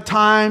heart and a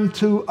time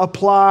to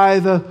apply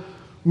the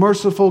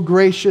merciful,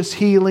 gracious,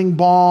 healing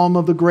balm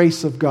of the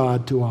grace of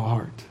God to our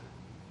heart.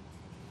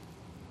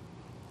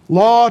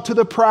 Law to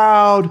the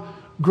proud,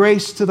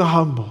 grace to the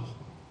humble.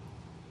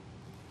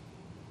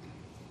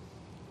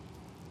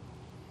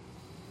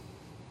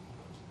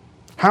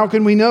 How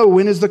can we know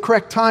when is the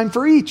correct time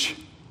for each?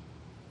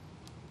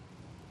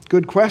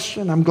 Good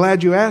question. I'm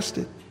glad you asked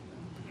it.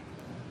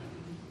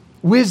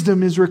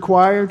 Wisdom is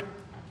required.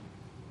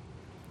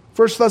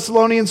 1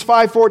 Thessalonians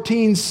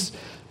 5:14,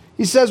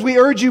 he says, we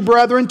urge you,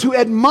 brethren, to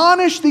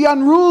admonish the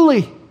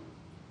unruly,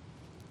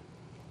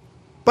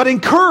 but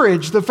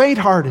encourage the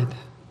faint-hearted.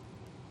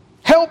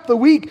 Help the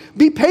weak.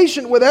 Be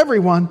patient with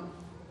everyone.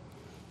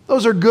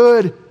 Those are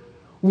good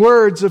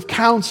words of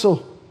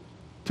counsel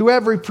to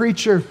every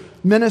preacher,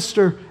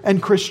 minister, and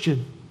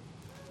Christian.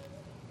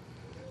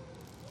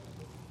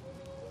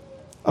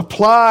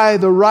 Apply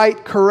the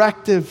right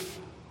corrective,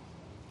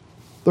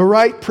 the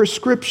right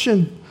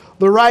prescription,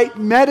 the right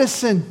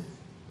medicine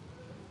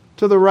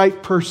to the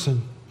right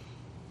person.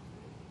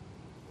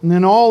 And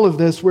in all of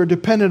this, we're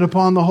dependent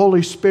upon the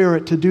Holy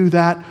Spirit to do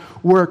that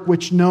work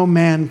which no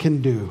man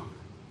can do.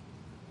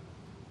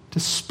 To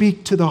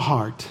speak to the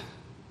heart,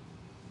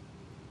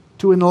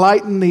 to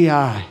enlighten the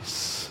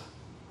eyes,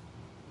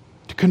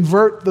 to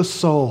convert the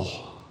soul.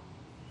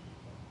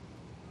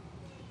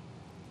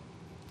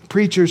 The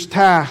preacher's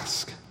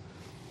task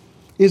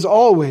is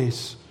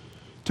always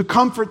to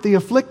comfort the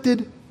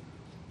afflicted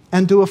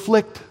and to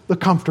afflict the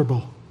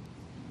comfortable.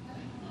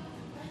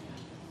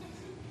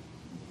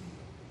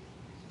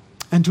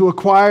 And to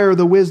acquire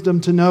the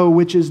wisdom to know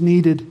which is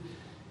needed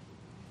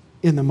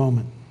in the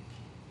moment.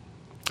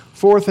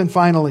 Fourth and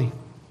finally,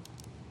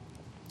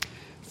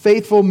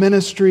 faithful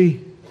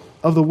ministry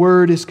of the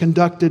Word is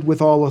conducted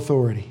with all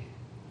authority.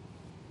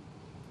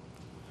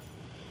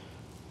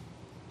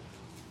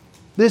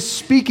 This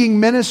speaking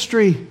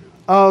ministry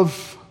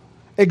of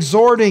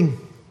exhorting,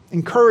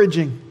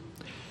 encouraging,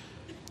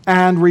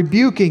 and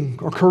rebuking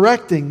or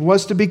correcting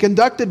was to be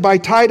conducted by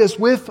Titus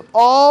with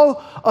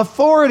all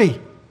authority.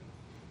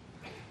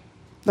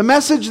 The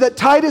message that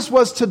Titus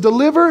was to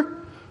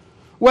deliver,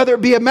 whether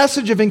it be a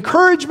message of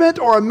encouragement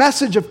or a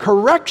message of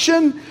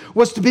correction,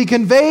 was to be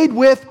conveyed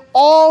with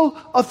all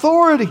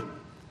authority.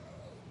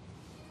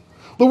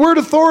 The word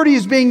authority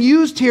is being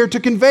used here to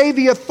convey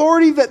the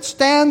authority that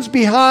stands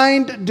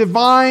behind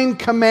divine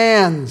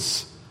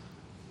commands.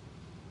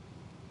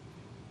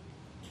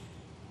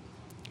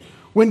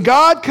 When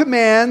God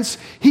commands,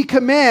 He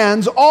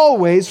commands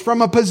always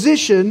from a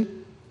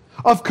position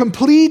of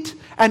complete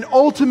and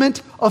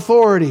ultimate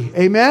authority.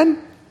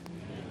 Amen?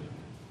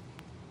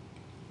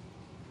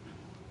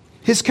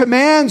 His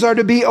commands are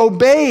to be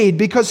obeyed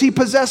because He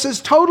possesses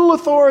total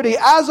authority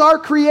as our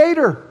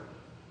Creator.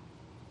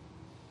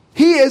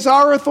 He is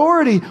our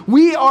authority.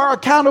 We are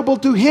accountable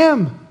to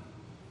Him.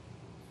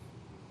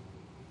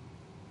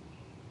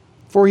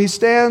 For He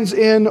stands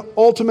in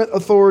ultimate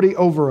authority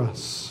over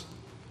us.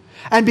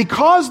 And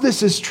because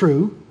this is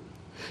true,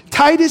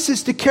 Titus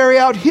is to carry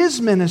out his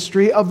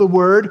ministry of the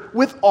Word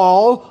with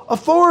all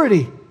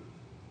authority.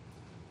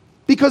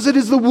 Because it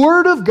is the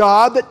Word of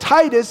God that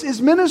Titus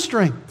is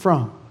ministering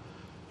from.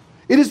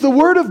 It is the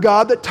Word of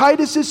God that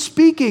Titus is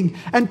speaking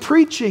and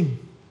preaching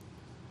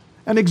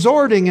and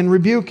exhorting and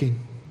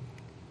rebuking.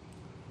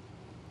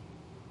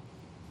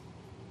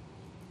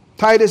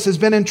 Titus has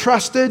been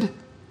entrusted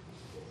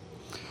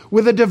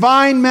with a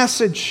divine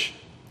message,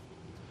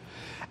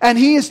 and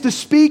he is to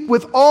speak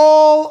with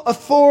all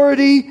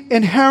authority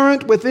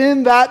inherent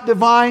within that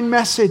divine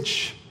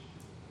message.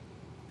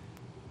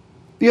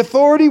 The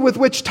authority with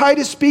which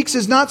Titus speaks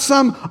is not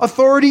some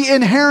authority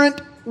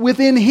inherent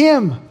within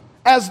him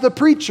as the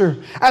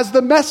preacher, as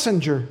the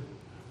messenger,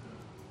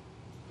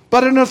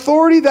 but an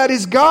authority that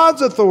is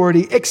God's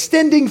authority,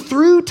 extending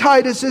through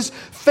Titus's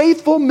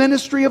faithful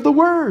ministry of the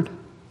Word.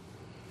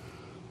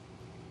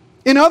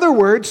 In other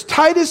words,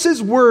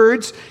 Titus's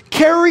words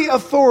carry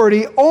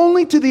authority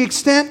only to the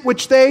extent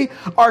which they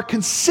are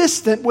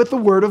consistent with the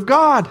Word of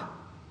God.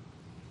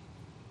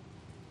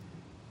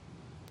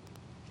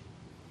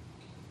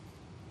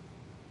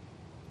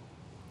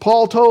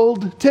 Paul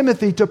told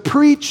Timothy to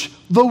preach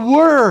the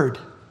Word.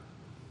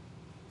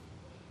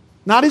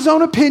 Not his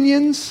own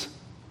opinions,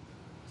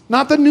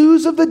 not the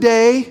news of the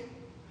day,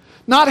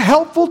 not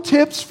helpful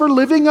tips for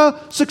living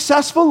a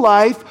successful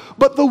life,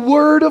 but the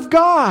Word of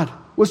God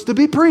was to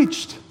be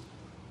preached.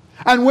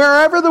 And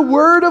wherever the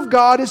Word of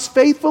God is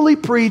faithfully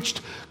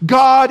preached,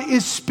 God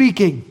is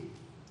speaking.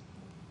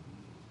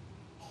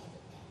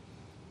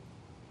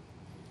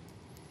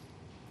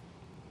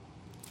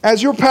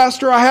 As your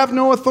pastor, I have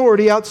no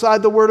authority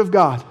outside the Word of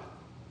God.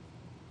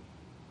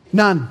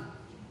 None.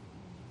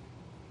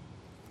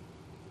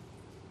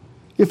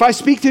 If I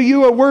speak to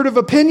you a word of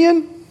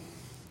opinion,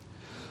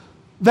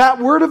 that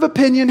word of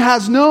opinion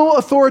has no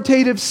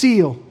authoritative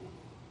seal.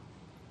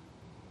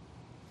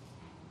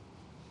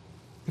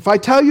 If I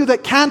tell you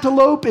that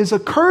cantaloupe is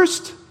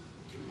accursed,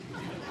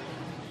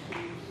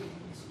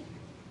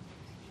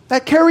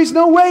 that carries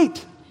no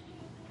weight.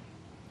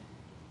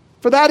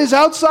 For that is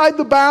outside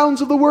the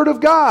bounds of the Word of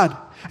God.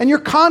 And your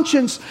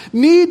conscience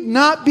need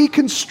not be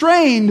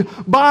constrained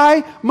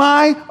by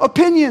my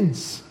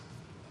opinions.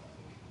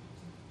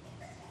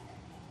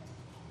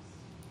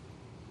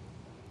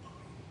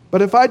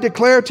 But if I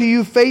declare to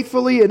you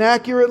faithfully and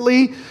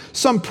accurately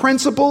some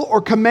principle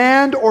or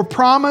command or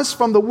promise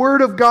from the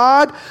Word of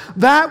God,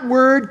 that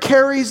word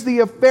carries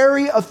the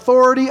very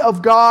authority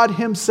of God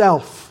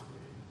Himself.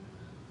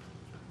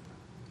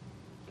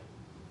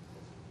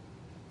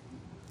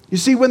 You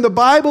see, when the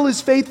Bible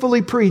is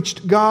faithfully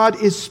preached, God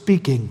is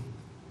speaking.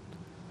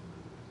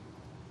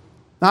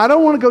 Now, I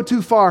don't want to go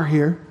too far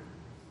here.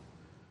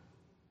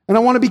 And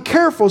I want to be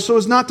careful so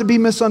as not to be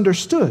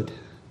misunderstood.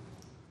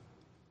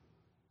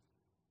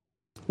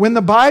 When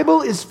the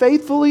Bible is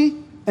faithfully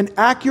and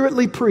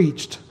accurately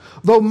preached,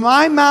 though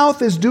my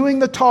mouth is doing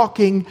the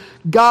talking,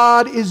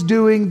 God is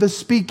doing the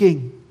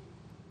speaking.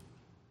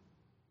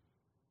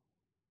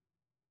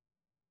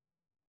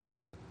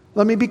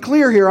 Let me be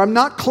clear here. I'm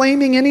not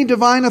claiming any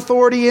divine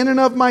authority in and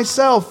of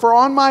myself, for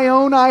on my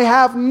own I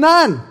have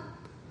none.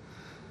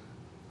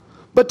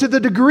 But to the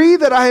degree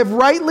that I have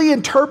rightly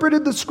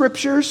interpreted the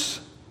Scriptures,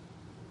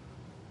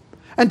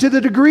 and to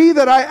the degree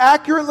that I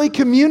accurately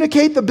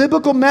communicate the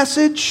biblical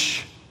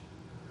message,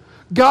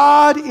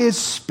 God is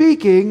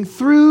speaking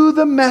through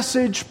the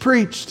message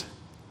preached.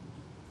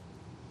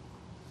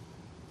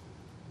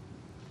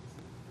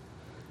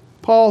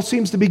 Paul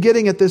seems to be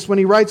getting at this when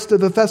he writes to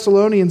the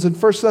Thessalonians in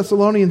 1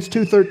 Thessalonians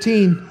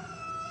 2:13.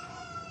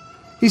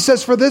 He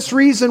says, "For this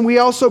reason we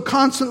also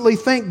constantly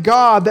thank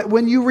God that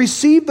when you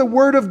received the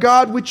word of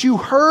God which you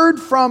heard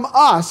from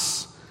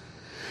us,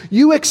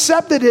 you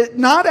accepted it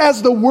not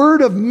as the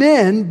word of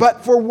men,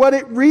 but for what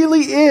it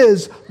really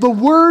is, the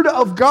word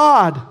of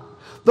God."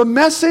 The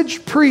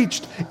message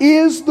preached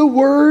is the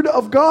Word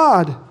of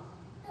God,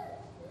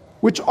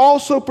 which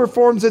also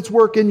performs its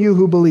work in you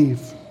who believe.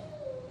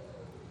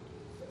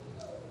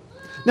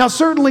 Now,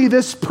 certainly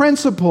this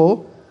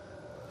principle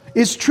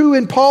is true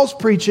in Paul's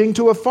preaching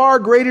to a far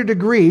greater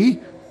degree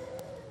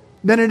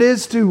than it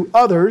is to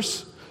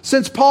others,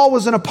 since Paul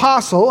was an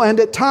apostle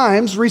and at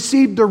times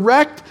received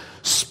direct,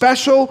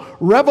 special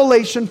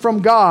revelation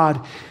from God,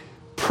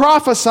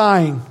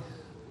 prophesying,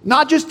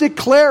 not just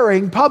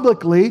declaring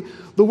publicly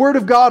the Word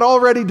of God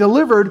already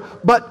delivered,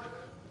 but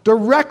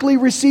directly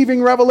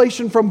receiving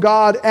revelation from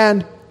God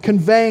and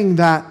conveying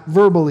that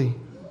verbally.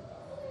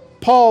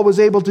 Paul was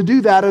able to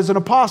do that as an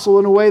apostle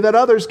in a way that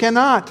others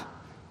cannot,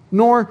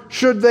 nor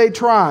should they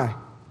try.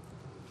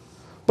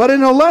 But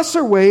in a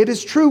lesser way, it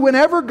is true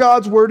whenever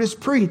God's Word is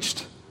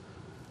preached.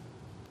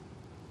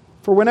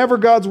 For whenever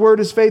God's Word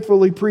is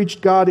faithfully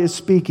preached, God is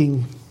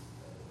speaking.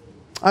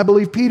 I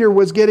believe Peter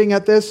was getting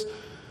at this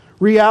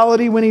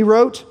reality when he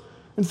wrote,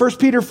 In 1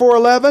 Peter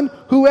 4:11,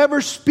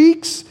 whoever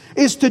speaks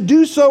is to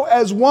do so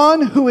as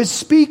one who is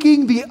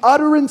speaking the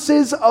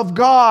utterances of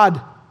God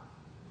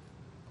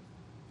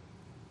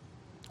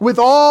with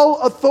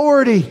all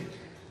authority.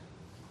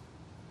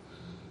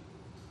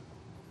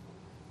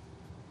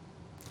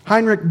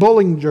 Heinrich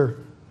Bullinger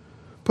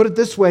put it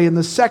this way in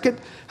the Second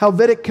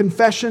Helvetic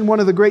Confession, one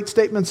of the great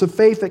statements of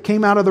faith that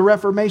came out of the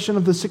Reformation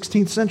of the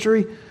 16th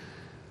century.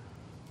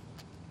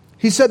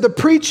 He said, the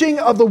preaching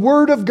of the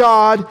Word of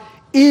God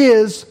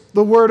is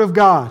the Word of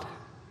God.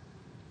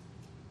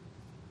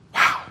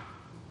 Wow.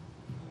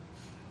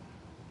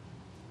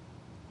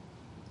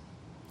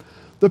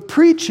 The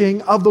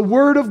preaching of the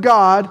Word of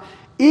God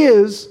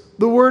is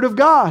the Word of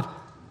God.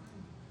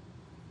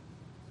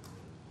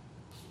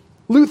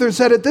 Luther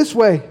said it this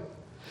way,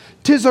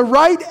 "'Tis a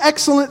right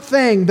excellent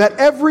thing that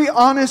every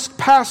honest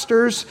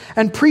pastor's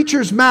and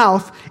preacher's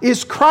mouth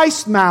is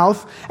Christ's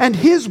mouth, and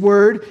his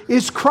word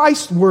is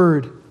Christ's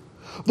word.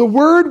 The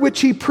word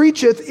which he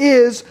preacheth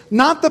is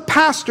not the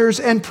pastor's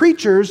and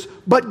preacher's,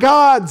 but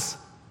God's."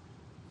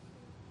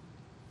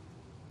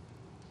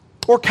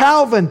 Or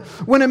Calvin,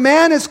 "When a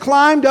man is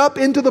climbed up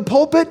into the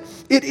pulpit,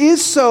 it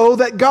is so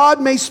that God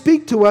may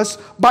speak to us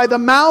by the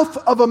mouth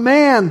of a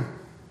man."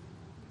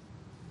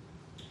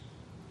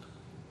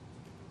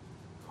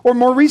 Or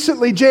more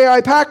recently,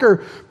 J.I.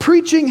 Packer,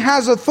 "Preaching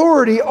has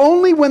authority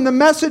only when the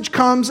message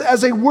comes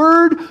as a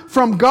word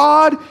from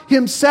God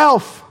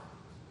Himself."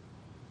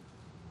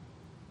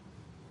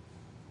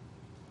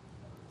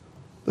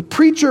 The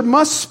preacher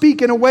must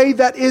speak in a way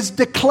that is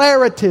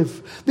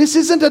declarative. This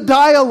isn't a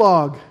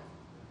dialogue.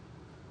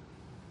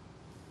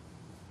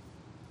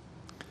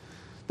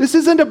 This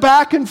isn't a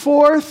back and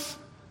forth.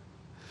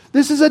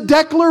 This is a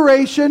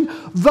declaration.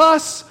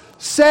 Thus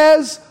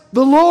says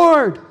the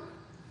Lord.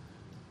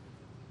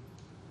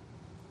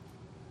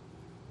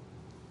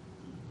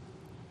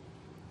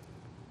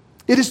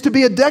 It is to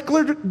be a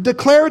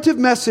declarative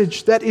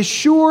message that is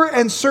sure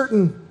and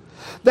certain,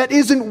 that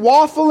isn't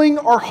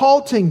waffling or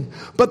halting,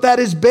 but that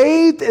is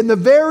bathed in the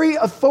very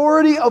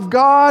authority of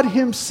God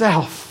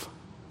Himself.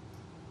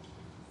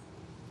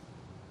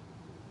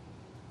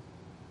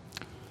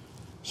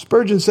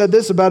 Spurgeon said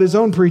this about his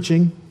own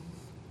preaching.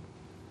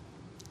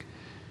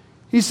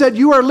 He said,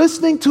 "You are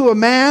listening to a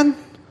man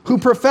who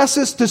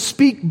professes to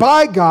speak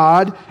by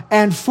God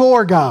and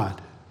for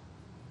God,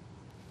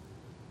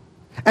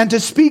 and to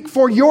speak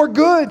for your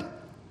good.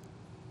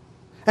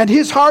 And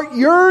his heart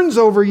yearns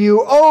over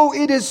you. Oh,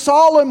 it is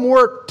solemn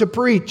work to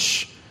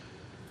preach."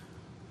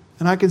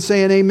 And I can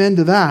say an amen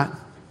to that.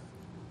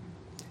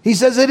 He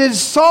says it is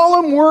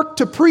solemn work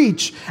to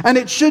preach, and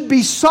it should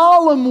be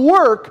solemn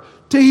work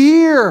to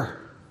hear.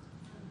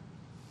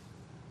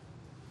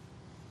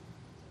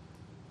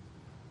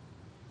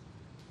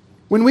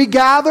 When we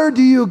gather,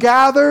 do you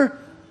gather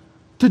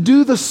to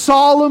do the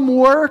solemn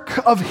work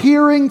of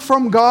hearing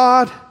from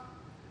God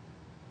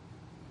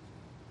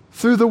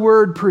through the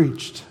word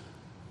preached?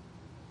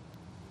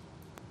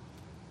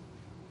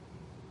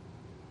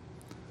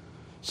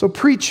 So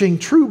preaching,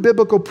 true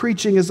biblical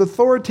preaching, is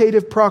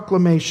authoritative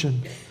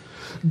proclamation.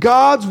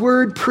 God's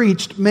word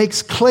preached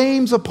makes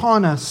claims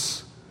upon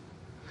us.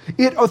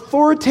 It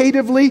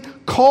authoritatively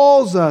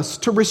calls us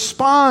to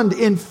respond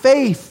in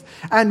faith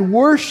and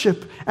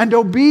worship and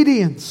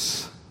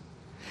obedience.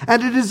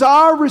 And it is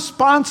our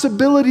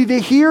responsibility to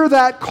hear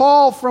that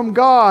call from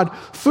God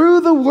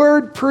through the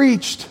word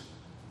preached.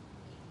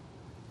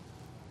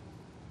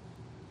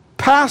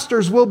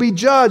 Pastors will be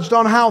judged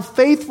on how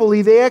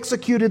faithfully they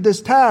executed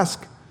this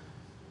task.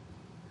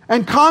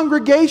 And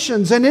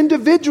congregations and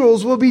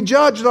individuals will be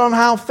judged on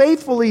how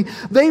faithfully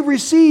they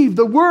received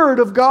the word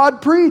of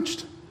God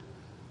preached.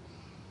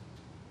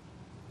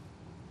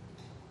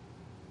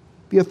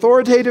 The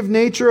authoritative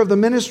nature of the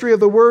ministry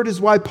of the word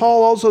is why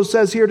Paul also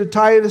says here to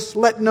Titus,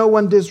 "Let no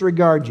one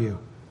disregard you."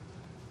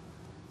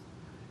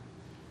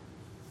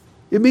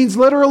 It means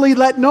literally,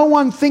 let no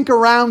one think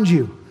around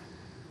you.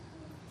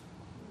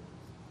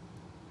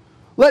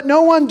 Let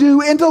no one do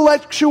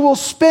intellectual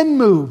spin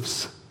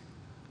moves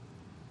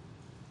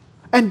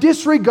and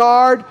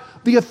disregard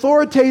the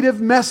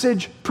authoritative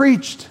message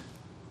preached.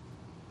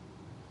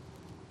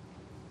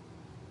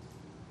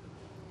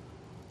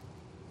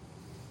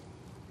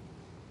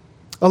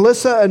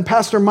 Alyssa and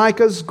Pastor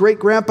Micah's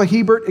great-grandpa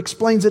Hebert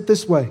explains it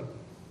this way.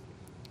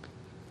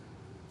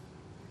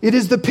 It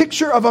is the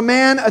picture of a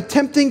man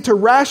attempting to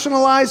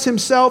rationalize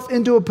himself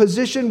into a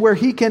position where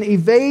he can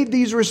evade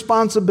these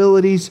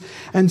responsibilities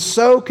and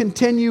so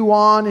continue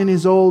on in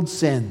his old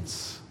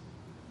sins.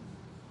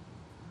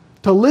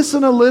 To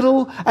listen a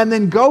little and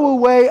then go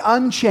away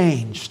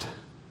unchanged.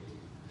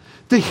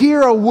 To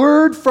hear a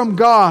word from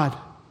God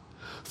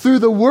through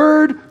the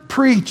word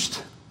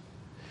preached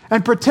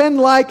and pretend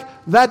like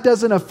that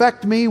doesn't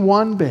affect me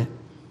one bit.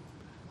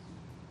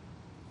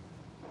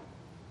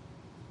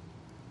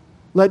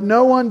 Let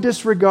no one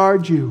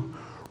disregard you.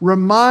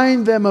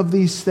 Remind them of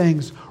these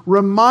things.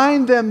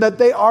 Remind them that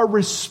they are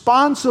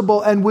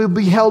responsible and will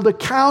be held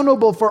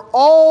accountable for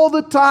all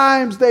the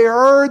times they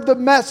heard the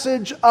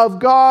message of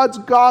God's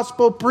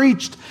gospel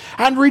preached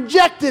and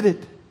rejected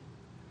it.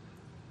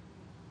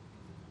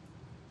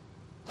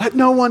 Let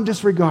no one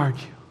disregard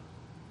you.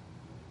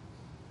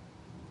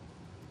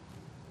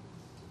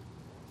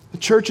 The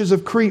churches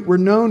of Crete were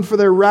known for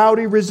their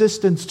rowdy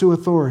resistance to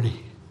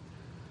authority.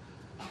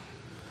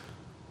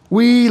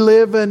 We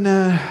live in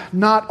a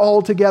not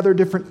altogether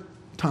different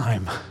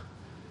time.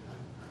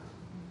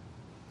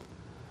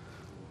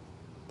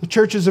 The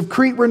churches of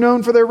Crete were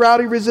known for their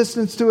rowdy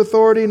resistance to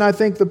authority, and I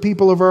think the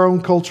people of our own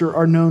culture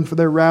are known for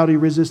their rowdy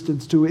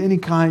resistance to any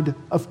kind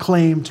of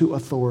claim to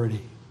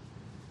authority.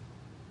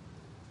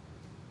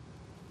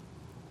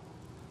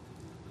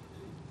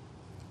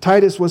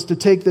 Titus was to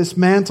take this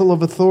mantle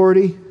of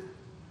authority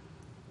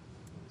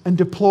and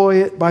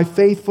deploy it by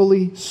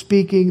faithfully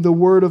speaking the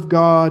Word of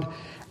God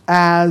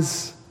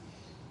as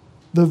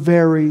the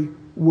very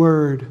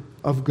Word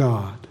of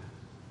God.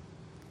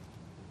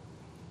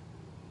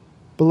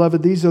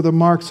 Beloved, these are the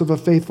marks of a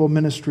faithful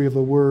ministry of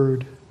the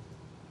Word.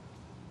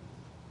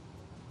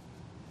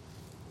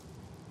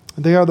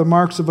 They are the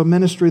marks of a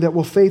ministry that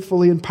will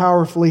faithfully and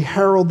powerfully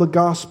herald the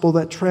gospel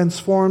that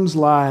transforms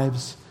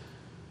lives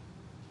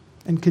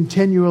and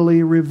continually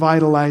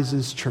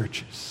revitalizes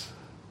churches.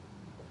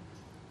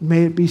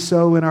 May it be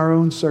so in our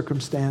own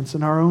circumstance,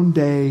 in our own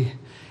day,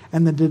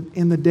 and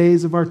in the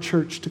days of our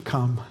church to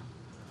come,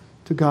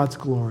 to God's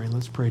glory.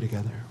 Let's pray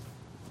together.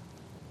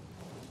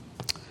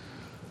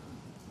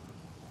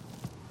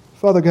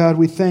 Father God,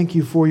 we thank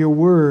you for your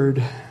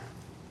word,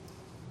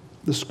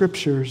 the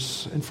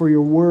Scriptures, and for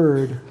your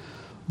word,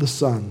 the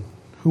Son,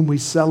 whom we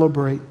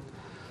celebrate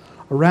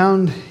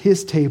around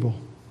his table,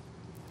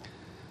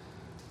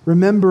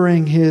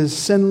 remembering his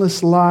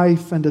sinless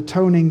life and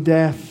atoning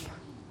death,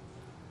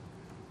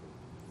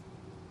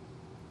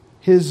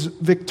 his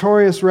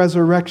victorious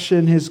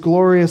resurrection, his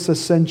glorious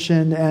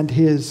ascension, and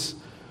his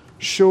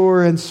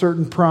sure and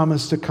certain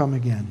promise to come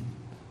again.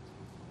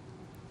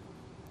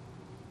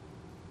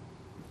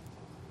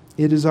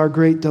 It is our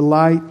great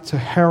delight to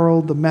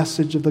herald the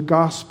message of the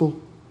gospel,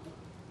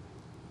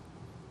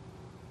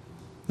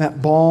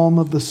 that balm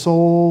of the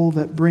soul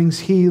that brings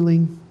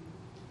healing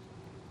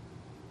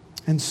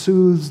and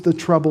soothes the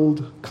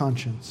troubled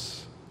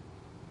conscience.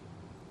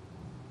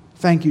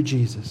 Thank you,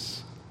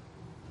 Jesus.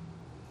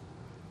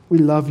 We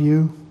love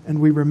you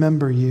and we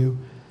remember you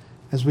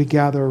as we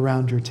gather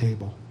around your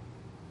table.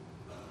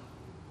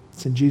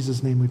 It's in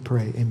Jesus' name we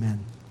pray.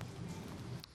 Amen.